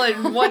want, all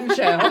in one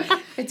show.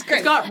 It's great.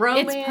 It's got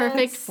romance. It's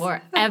perfect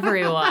for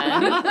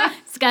everyone.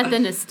 It's got the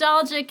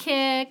nostalgia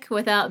kick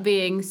without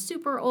being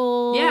super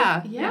old.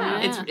 Yeah,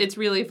 Yeah. It's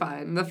really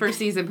fun. The first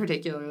season,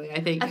 particularly,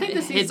 I think the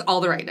hits season- all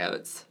the right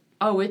notes.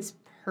 Oh, it's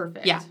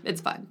perfect. Yeah,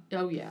 it's fun.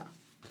 Oh, yeah.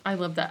 I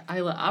love that.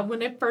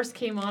 When it first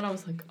came on, I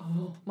was like,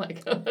 oh my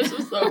gosh,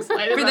 I'm so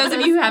excited. For about those of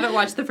this. you who haven't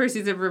watched the first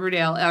season of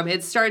Riverdale,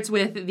 it starts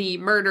with the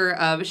murder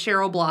of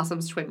Cheryl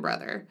Blossom's twin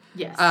brother.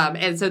 Yes.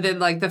 And so then,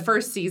 the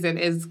first season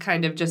is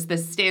kind of just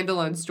this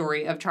standalone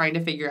story of trying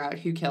to figure out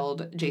who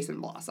killed Jason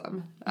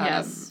Blossom.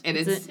 Yes. And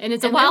it's And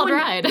it's a And wild then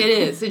when- ride. it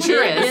is. It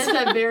sure It is. is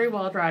a very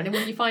wild ride. And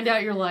when you find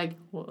out, you're like,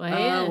 What?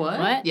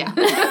 what? Yeah.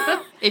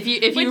 If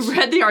you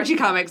read the Archie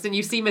comics and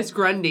you see Miss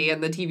Grundy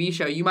in the TV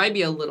show, you might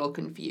be a little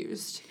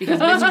confused because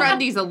Miss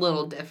Grundy's a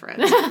little different.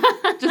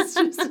 just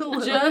a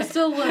little. Just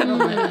a little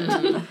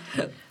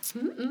bit.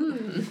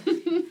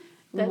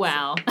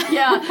 Wow.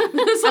 Yeah.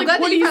 It's I'm like,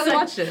 glad what that do you you finally say?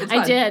 watched it. It's I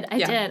fun. did. I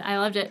Yeah. did. I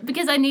loved it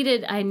because I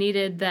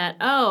needed that.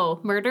 Oh,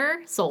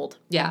 murder sold.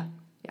 Yeah.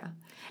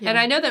 And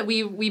I know that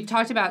we've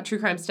talked about true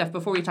crime stuff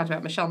before. We talked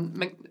about Michelle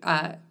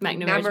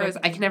McNamara.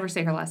 I can never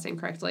say her last name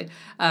correctly.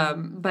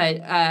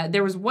 But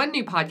there was one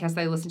new podcast that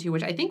I listened to,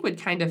 which I think would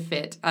kind of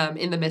fit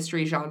in the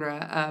mystery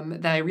genre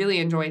that I really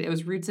enjoyed. It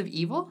was Roots of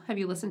Evil. Have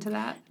you listened to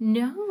that?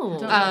 No.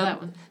 Don't know that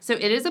one. So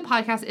it is a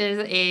podcast. It is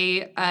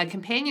a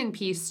companion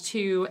piece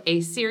to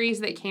a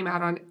series that came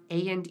out on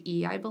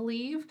A&E, I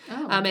believe.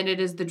 Oh. And it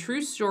is the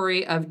true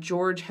story of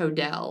George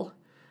Hodel.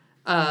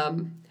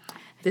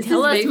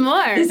 Tell us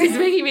more. This is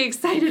making me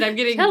excited. I'm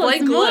getting Tell us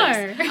blank more.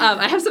 looks.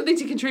 I have something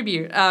to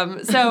contribute.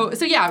 So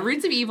yeah,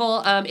 Roots of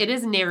Evil. It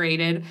is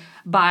narrated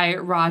by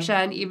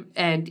Raja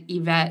and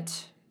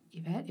Yvette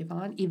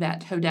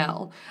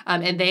Hodel,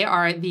 and they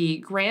are the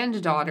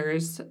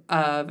granddaughters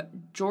of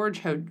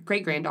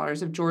great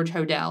granddaughters of George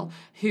Hodel,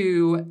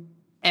 who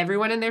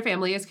everyone in their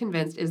family is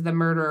convinced is the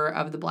murderer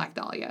of the Black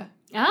Dahlia.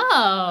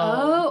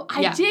 Oh.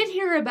 I Yeah. did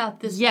hear about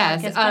this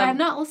Yes, podcast, but I have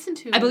not listened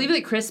to it. I believe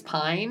that Chris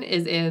Pine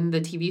is in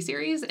the TV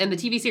series, and the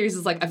TV series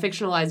is like a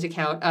fictionalized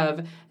account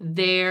of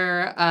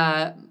their.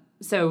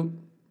 So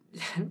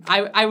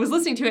I was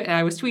listening to it and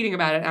I was tweeting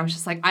about it, and I was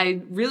just like,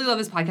 I really love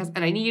this podcast,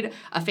 and I need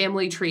a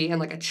family tree and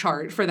like a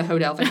chart for the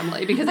Hodel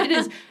family because it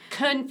is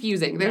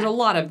confusing. There's a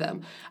lot of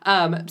them.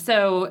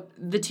 So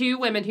the two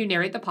women who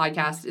narrate the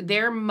podcast,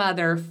 their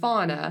mother,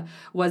 Fauna,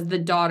 was the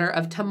daughter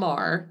of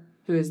Tamar,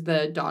 who is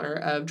the daughter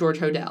of George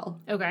Hodel.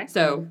 Okay.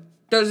 So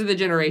those are the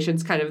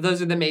generations, kind of.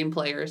 Those are the main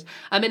players.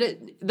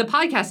 The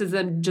podcast is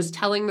them just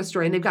telling the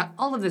story, and they've got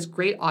all of this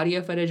great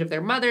audio footage of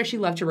their mother. She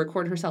loved to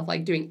record herself,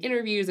 like, doing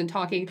interviews and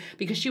talking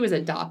because she was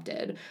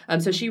adopted.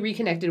 So she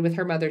reconnected with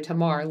her mother,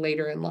 Tamar,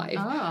 later in life.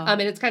 Oh.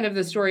 And it's kind of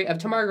the story of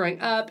Tamar growing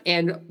up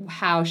and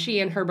how she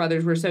and her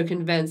brothers were so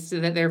convinced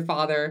that their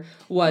father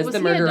was the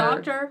murderer. Was he a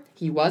doctor?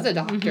 He was a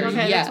doctor,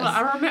 Okay, yes. that's what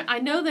I remember. I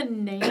know the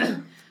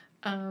name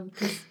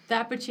because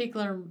that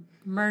particular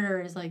murder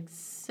is like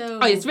so.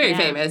 Oh, it's very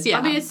famous, yeah.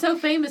 I mean, it's so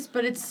famous,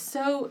 but it's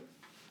so.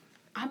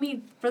 I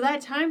mean, for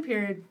that time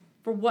period,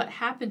 for what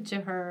happened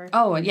to her.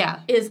 Oh,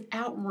 yeah. Is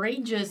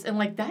outrageous, and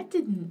like that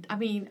didn't. I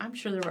mean, I'm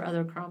sure there were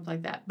other crimes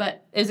like that,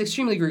 but It was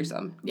extremely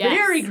gruesome. Yes.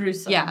 very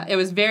gruesome. Yeah, it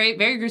was very,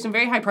 very gruesome,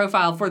 very high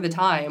profile for the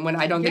time when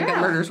I don't think that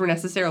Yeah. murders were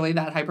necessarily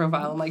that high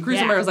profile. And like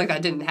gruesome Yeah. murders like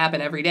that didn't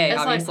happen every day, It's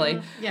like,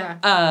 obviously. yeah.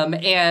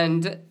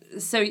 And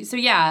so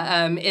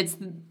yeah, it's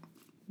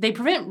they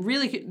present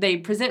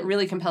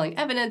really compelling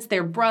evidence.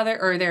 Their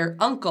brother or their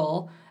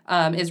uncle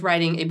is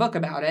writing a book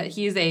about it.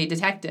 He's a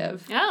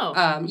detective.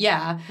 Oh.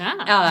 Yeah.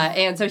 Ah.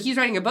 And so he's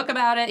writing a book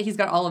about it. He's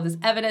got all of this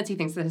evidence. He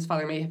thinks that his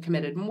father may have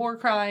committed more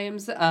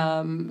crimes.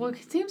 Well,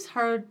 it seems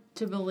hard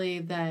to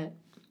believe that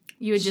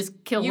You would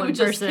just kill you one would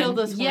just person kill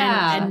this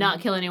Yeah. and not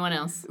kill anyone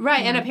else.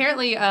 Right, and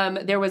apparently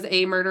there was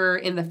a murder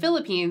in the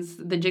Philippines,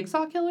 the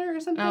Jigsaw Killer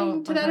or something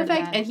Oh, to I've that heard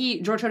effect. that.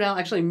 And George Hodel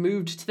actually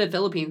moved to the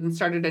Philippines and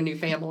started a new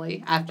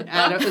family at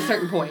a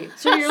certain point.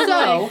 So you're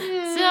like,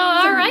 So,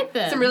 all right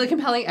then. Some really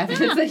compelling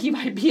evidence that he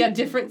might be a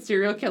different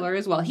serial killer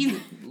as well. He's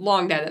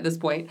long dead at this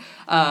point.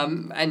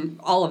 And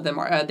all of them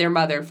are. Their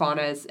mother,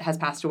 Fauna, has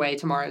passed away.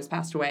 Tamara has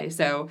passed away.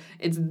 So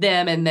it's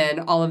them, and then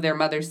all of their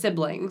mother's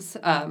siblings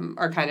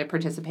are kind of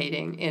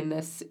participating in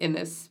this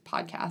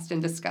podcast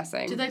and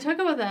discussing. Did they talk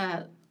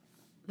about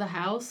the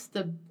house,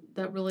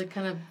 that really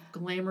kind of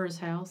glamorous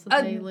house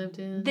that they lived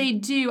in? They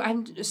do.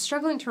 I'm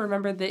struggling to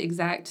remember the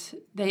exact...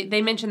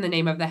 They mentioned the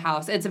name of the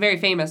house. It's a very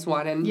famous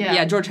one. And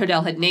George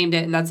Hodel had named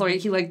it. And that's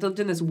he lived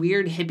in this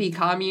weird hippie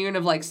commune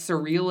of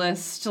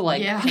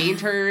surrealist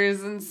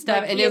painters and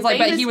stuff. And it was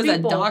but he was a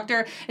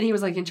doctor. And he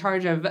was in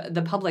charge of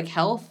the public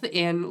health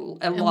in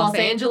Los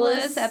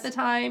Angeles at the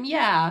time.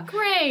 Yeah.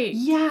 Great.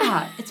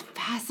 Yeah. It's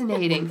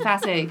fascinating.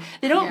 Fascinating.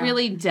 They don't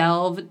really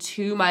delve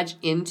too much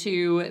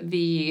into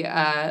the...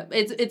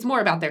 It's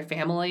more about their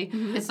family.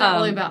 Mm-hmm. It's not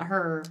really about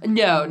her.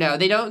 No,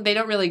 they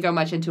don't really go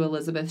much into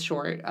Elizabeth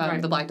Short,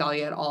 the Black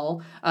Dahlia at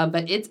all.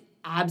 But it's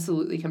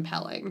absolutely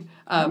compelling.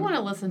 I want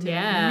to listen to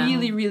it.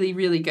 Really, really,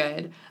 really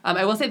good.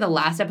 I will say the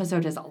last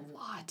episode is a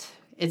lot.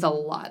 It's a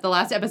lot. The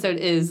last episode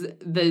is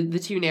the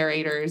two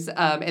narrators,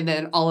 and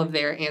then all of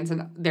their aunt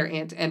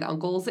and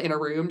uncles in a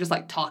room just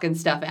talking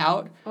stuff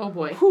out. Oh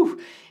boy. Whew,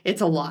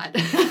 it's a lot.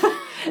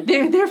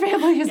 Their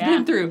family has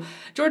been through.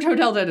 George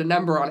Hodel did a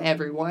number on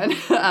everyone,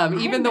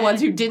 even the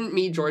ones who didn't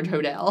meet George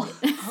Hodel.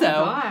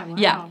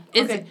 So,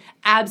 it's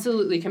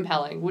absolutely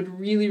compelling. Would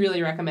really,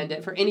 really recommend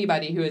it for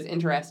anybody who is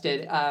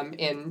interested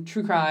in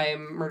true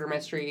crime, murder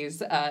mysteries,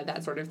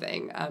 that sort of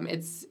thing.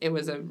 It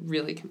was a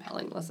really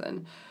compelling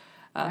listen.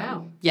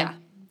 Wow. Yeah.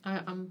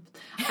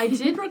 I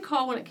did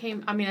recall when it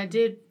came. I mean, I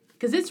did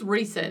because it's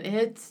recent.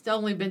 It's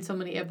only been so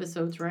many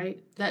episodes, right?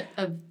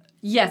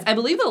 Yes, I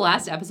believe the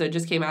last episode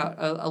just came out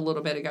a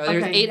little bit ago.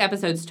 There's 8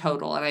 episodes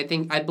total,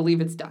 and I believe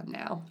it's done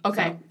now.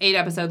 Okay. So, 8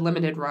 episode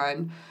limited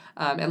run.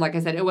 And like I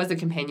said, it was a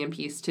companion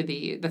piece to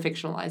the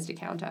fictionalized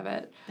account of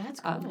it. That's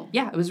cool.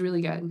 Yeah, it was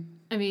really good.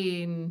 I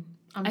mean,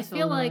 I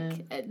feel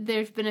like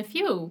there's been a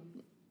few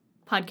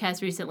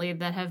podcasts recently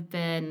that have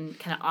been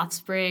kind of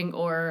offspring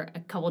or a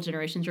couple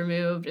generations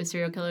removed of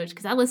serial killers.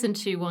 Because I listened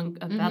to one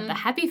about the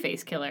Happy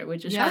Face Killer,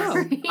 which is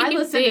crazy. I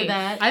listened to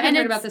that. I haven't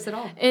heard about this at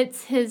all.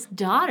 It's his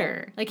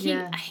daughter.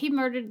 He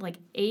murdered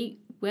 8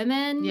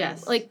 women.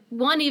 Yes.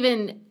 One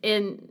even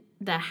in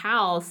the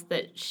house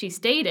that she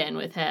stayed in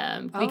with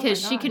him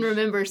because she can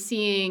remember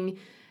seeing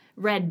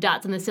red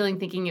dots on the ceiling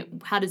thinking,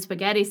 how did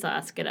spaghetti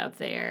sauce get up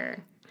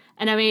there?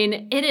 And I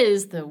mean, it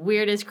is the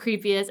weirdest,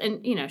 creepiest,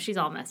 and she's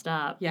all messed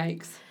up.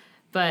 Yikes.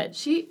 But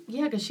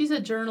because she's a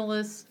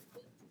journalist.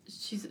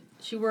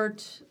 She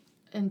worked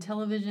in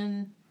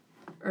television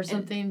or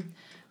something.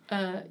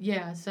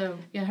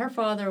 Her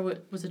father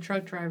was a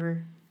truck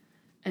driver.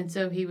 And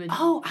so he would...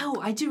 Oh,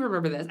 I do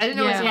remember this. I didn't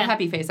know it was about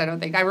Happy Face, I don't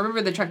think. I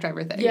remember the truck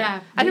driver thing. Yeah.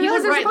 I didn't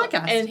realize there was a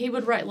podcast. And he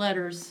would write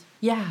letters.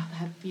 Yeah.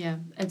 Yeah.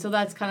 And so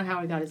that's kind of how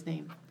he got his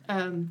name.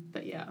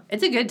 But yeah.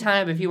 It's a good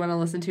time if you want to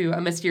listen to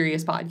a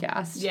mysterious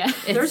podcast. Yeah.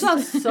 There's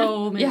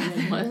so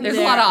many ones. There's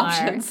a lot of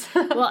options.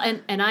 Well,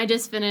 and I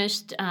just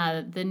finished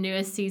the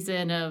newest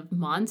season of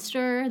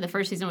Monster. The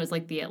first season was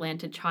the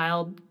Atlanta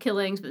child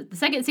killings, but the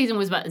second season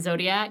was about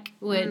Zodiac,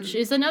 which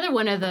is another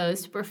one of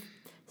those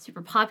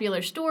super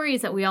popular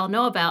stories that we all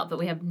know about, but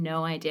we have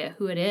no idea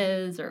who it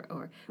is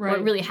or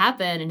what really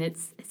happened, and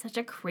it's such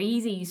a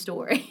crazy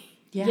story.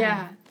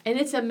 Yeah. And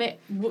it's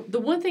the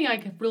one thing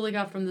I really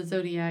got from the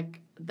Zodiac,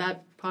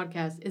 that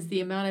podcast, is the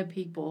amount of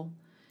people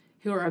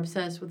who are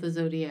obsessed with the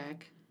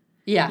Zodiac.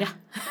 Yeah.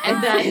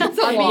 And it's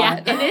a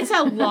lot. And it's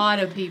a lot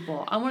of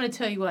people. I want to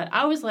tell you what,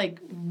 I was like,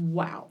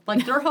 wow.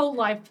 Their whole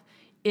life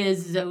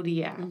is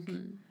Zodiac.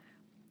 Mm-hmm.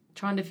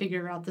 Trying to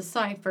figure out the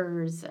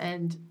ciphers,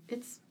 and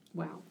it's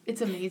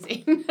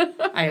amazing.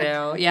 I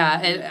know. Yeah.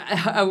 And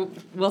I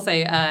will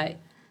say,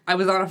 I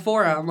was on a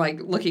forum,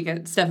 looking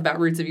at stuff about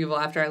Roots of Evil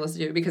after I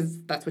listened to it,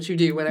 because that's what you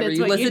do whenever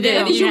you listen to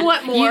it. You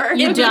want more.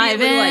 You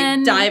dive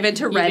in. Dive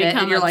into Reddit,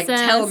 and you're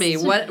obsessed. Tell me,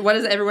 what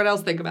does everyone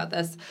else think about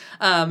this?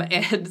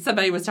 And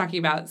somebody was talking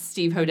about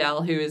Steve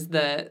Hodel, who is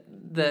the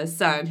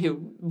son who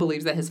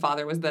believes that his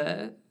father was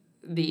the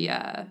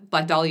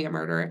Black Dahlia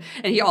murderer,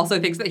 and he also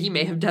thinks that he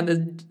may have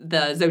done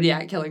the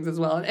Zodiac killings as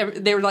well. And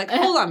they were like,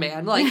 "Hold on,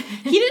 man!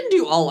 He didn't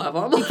do all of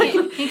them.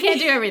 He can't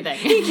do everything.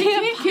 He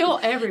can't kill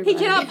everybody. He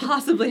cannot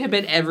possibly have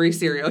been every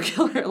serial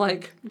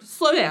killer.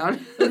 Slow down."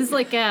 It's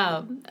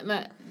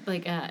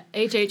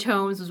H.H.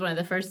 Holmes was one of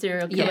the first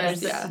serial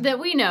killers that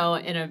we know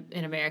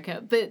in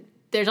America, but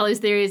there's all these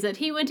theories that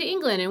he went to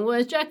England and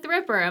was Jack the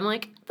Ripper. I'm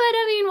like, but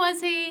I mean,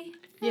 was he?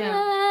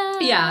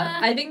 Yeah,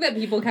 I think that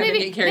people kind of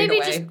get carried away.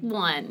 Maybe just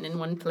one in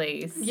one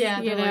place. Yeah,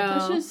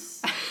 let's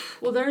just...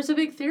 Well, there's a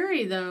big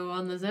theory, though,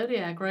 on the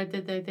Zodiac, right?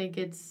 That they think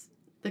it's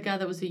the guy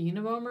that was a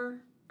Unabomber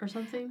or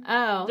something.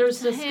 Oh.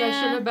 There's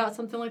discussion about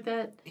something like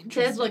that.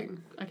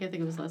 Interesting. I can't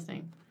think of his last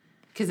name.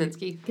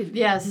 Kaczynski.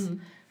 Yes.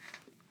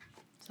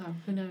 Mm-hmm. So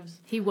who knows?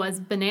 He was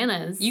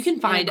bananas. You can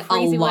find in a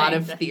crazy lot way.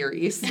 of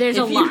theories. There's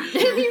a If you- lot.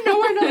 If you know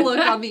where to look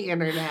on the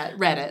internet,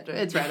 Reddit.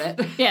 It's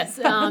Reddit. Yes,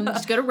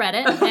 just go to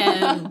Reddit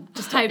and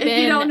just type If you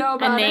in don't know a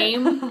about it,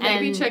 name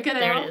maybe and check it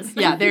there out. it is.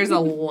 Yeah, there's a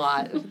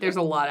lot. There's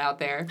a lot out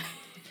there.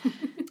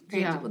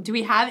 Great. Yeah. Do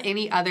we have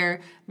any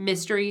other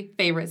mystery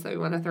favorites that we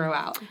want to throw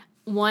out?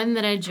 One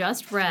that I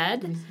just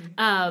read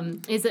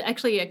is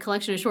actually a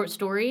collection of short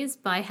stories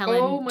by Helen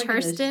Oh, my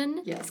goodness.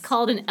 Turston. Yes. It's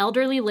called An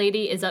Elderly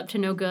Lady is Up to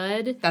No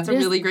Good. That's a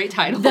This- really great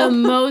title. the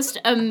most.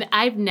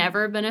 I've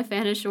never been a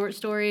fan of short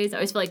stories. I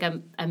always feel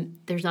like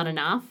there's not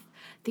enough.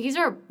 These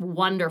are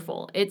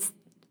wonderful. It's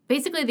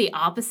basically the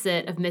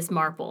opposite of Miss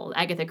Marple,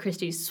 Agatha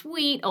Christie's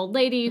sweet old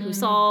lady who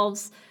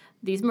solves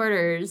these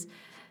murders.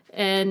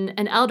 And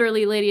an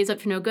elderly lady is up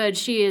to no good.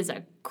 She is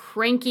a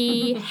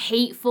cranky,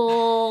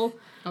 hateful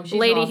she's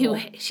lady awful.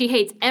 who she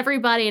hates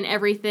everybody and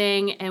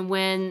everything. And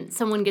when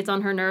someone gets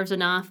on her nerves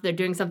enough, they're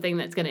doing something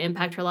that's going to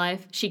impact her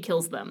life, she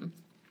kills them.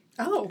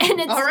 Oh, And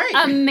it's all right.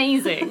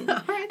 amazing.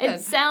 All right, then.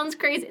 It sounds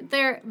crazy.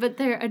 They're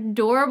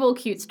adorable,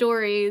 cute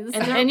stories.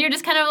 And you're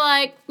just kind of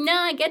like, no,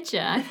 I get you.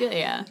 I feel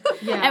ya.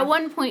 Yeah. At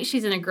one point,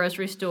 she's in a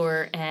grocery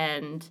store,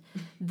 and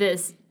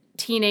this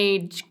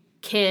teenage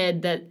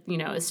kid that,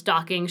 is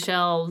stocking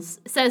shelves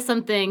says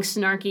something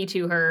snarky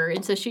to her.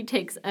 And so she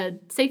takes a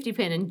safety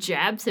pin and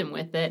jabs him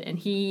with it, and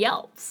he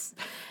yelps.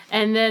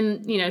 And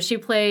then, she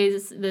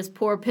plays this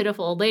poor,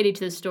 pitiful old lady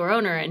to the store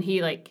owner, and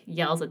he,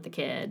 yells at the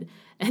kid.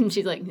 And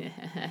she's like,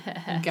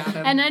 Got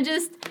him. and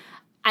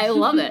I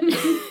love it.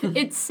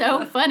 It's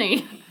so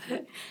funny.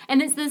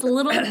 And it's this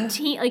little it's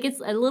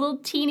a little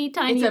teeny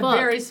tiny It's a book.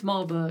 very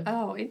small book.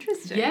 Oh,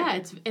 interesting. Yeah,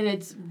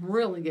 it's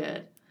really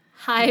good.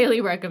 Highly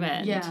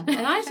recommend. Yeah,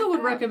 and I also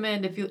would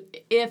recommend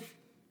if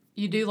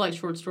you do like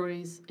short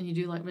stories and you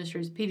do like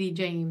mysteries, P.D.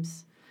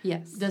 James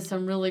Yes. does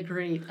some really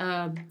great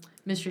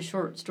mystery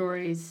short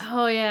stories.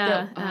 Oh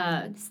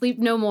yeah. Sleep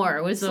No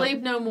More was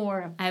Sleep No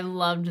More. I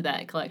loved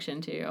that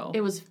collection too.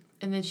 It was,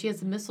 and then she has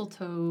the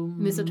Mistletoe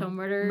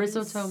Murders.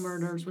 Mistletoe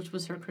Murders, which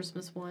was her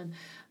Christmas one,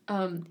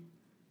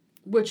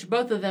 which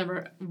both of them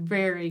are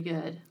very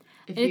good.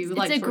 If you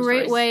like It's a short great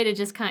stories. way to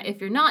just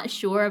if you're not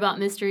sure about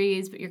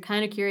mysteries, but you're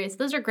kind of curious,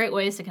 those are great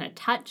ways to kind of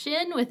touch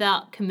in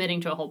without committing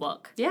to a whole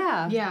book.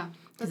 Yeah. Yeah,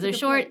 Because they're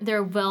short,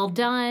 they're well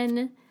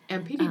done,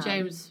 and P.D.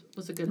 James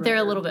was a good writer. they're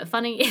a little bit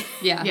funny.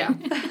 Yeah. Yeah.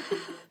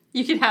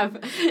 You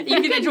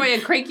can enjoy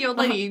a cranky old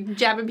lady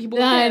jabbing people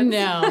with I pins.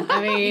 know.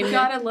 I mean, You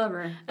gotta love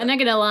her. I'm not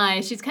gonna lie,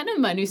 she's kind of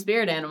my new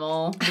spirit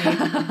animal.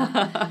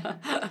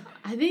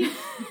 I think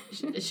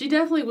she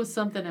definitely was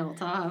something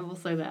else. I will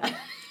say that.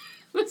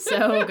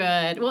 So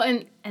good. Well,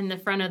 and the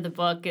front of the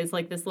book is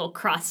this little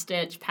cross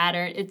stitch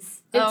pattern.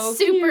 It's Oh,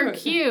 super cute.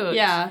 cute.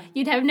 Yeah.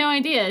 You'd have no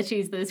idea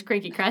she's this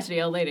cranky,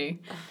 crotchety old lady.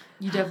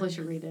 You definitely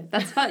should read it.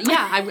 That's fun.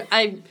 Yeah,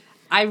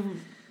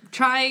 I'm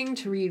trying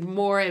to read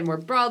more and more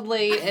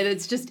broadly, and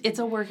it's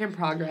a work in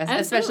progress.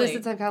 Absolutely. Especially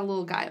since I've got a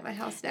little guy at my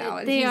house now.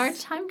 And They are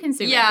he's- time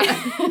consuming. Yeah,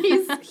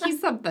 he's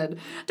something.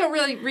 Don't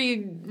really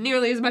read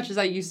nearly as much as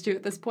I used to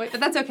at this point, but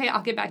that's okay.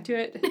 I'll get back to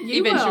it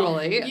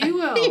eventually. You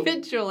will.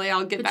 Eventually,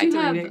 I'll get But back you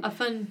to have reading. a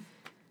fun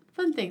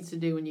things to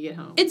do when you get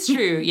home. It's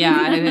true,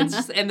 yeah,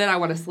 and then I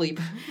want to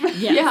sleep. Yes.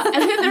 Yeah, and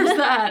then there's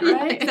that,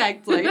 right?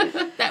 Exactly.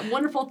 That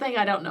wonderful thing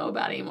I don't know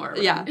about anymore.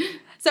 Right? Yeah.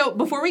 So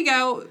before we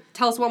go,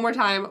 tell us one more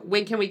time,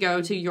 when can we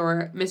go to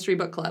your mystery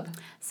book club?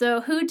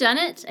 So,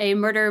 Whodunit, a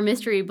murder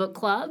mystery book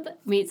club,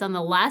 meets on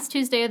the last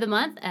Tuesday of the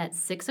month at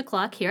 6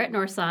 o'clock here at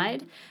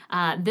Northside.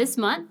 This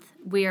month,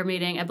 we are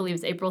meeting, I believe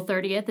it's April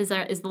 30th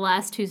is the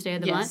last Tuesday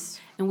of the Yes. month.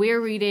 And we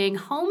are reading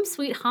Home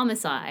Sweet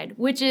Homicide,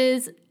 which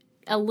is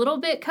a little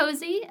bit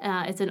cozy.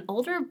 It's an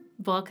older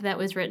book that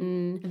was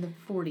written In the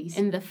 40s.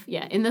 in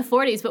the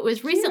 40s, but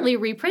was recently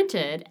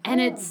reprinted,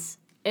 and it's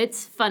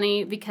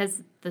funny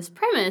because this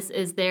premise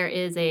is there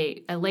is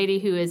a lady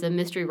who is a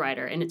mystery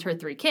writer, and it's her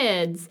 3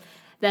 kids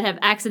that have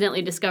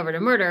accidentally discovered a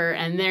murder,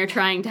 and they're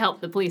trying to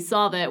help the police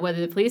solve it, whether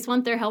the police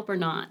want their help or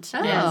not.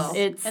 Oh. Yes,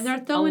 it's and they're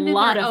throwing a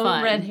lot in of their fun.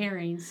 own red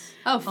herrings.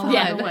 Oh, Along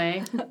Yeah. the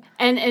way.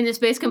 And it's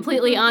based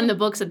completely on the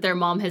books that their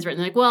mom has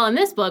written. Like, well, in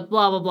this book,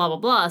 blah blah blah blah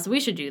blah. So we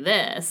should do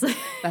this.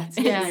 That's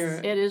Yes.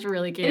 cute. It is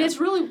really cute. And it's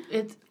really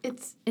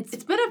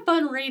it's been a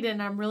fun read,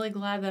 and I'm really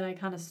glad that I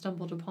kind of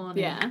stumbled upon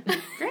it. yeah.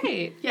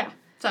 Great. Yeah.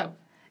 So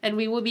And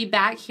we will be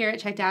back here at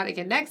Checked Out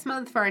again next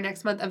month for our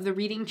next month of the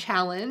Reading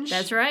Challenge.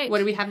 That's right. What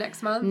do we have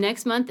next month?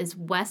 Next month is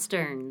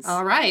Westerns.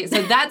 All right.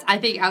 So that's, I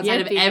think,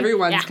 outside of Yippee.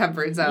 everyone's Yeah.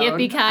 comfort zone.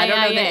 Yippee-ki-yay. I don't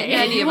know that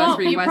any you of us won't-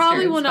 read you Westerns.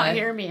 probably will not but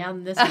hear me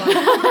on this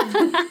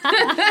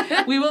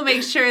one. we will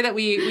make sure that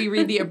we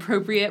read the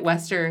appropriate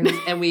Westerns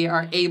and we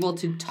are able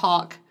to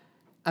talk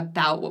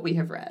about what we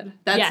have read.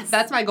 Yes.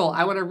 That's my goal.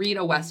 I want to read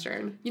a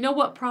Western. You know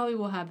what probably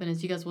will happen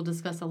is you guys will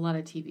discuss a lot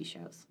of TV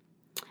shows.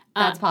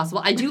 That's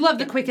possible. I do love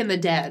The Quick and the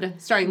Dead,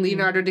 starring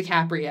Leonardo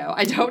DiCaprio.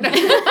 I don't know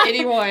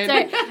anyone.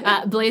 Sorry,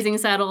 Blazing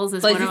Saddles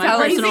is Blazing one of my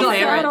Saddles is personal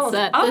Blazing favorites. Saddles.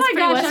 That's Oh my pretty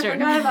gosh,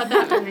 Western. I forgot about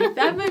that movie.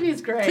 That movie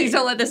is great. Please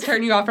don't let this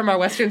turn you off from our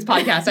Westerns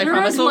podcast. I You're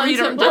promise we'll read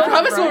a, lonesome I dog,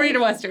 promise we'll right? read a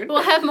Western.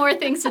 We'll have more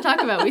things to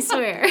talk about, we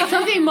swear.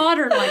 Something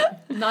modern,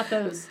 like not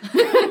those.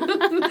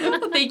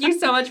 Thank you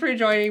so much for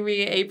joining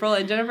me, April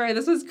and Jennifer.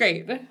 This was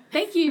great.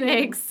 Thank you.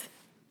 Thanks.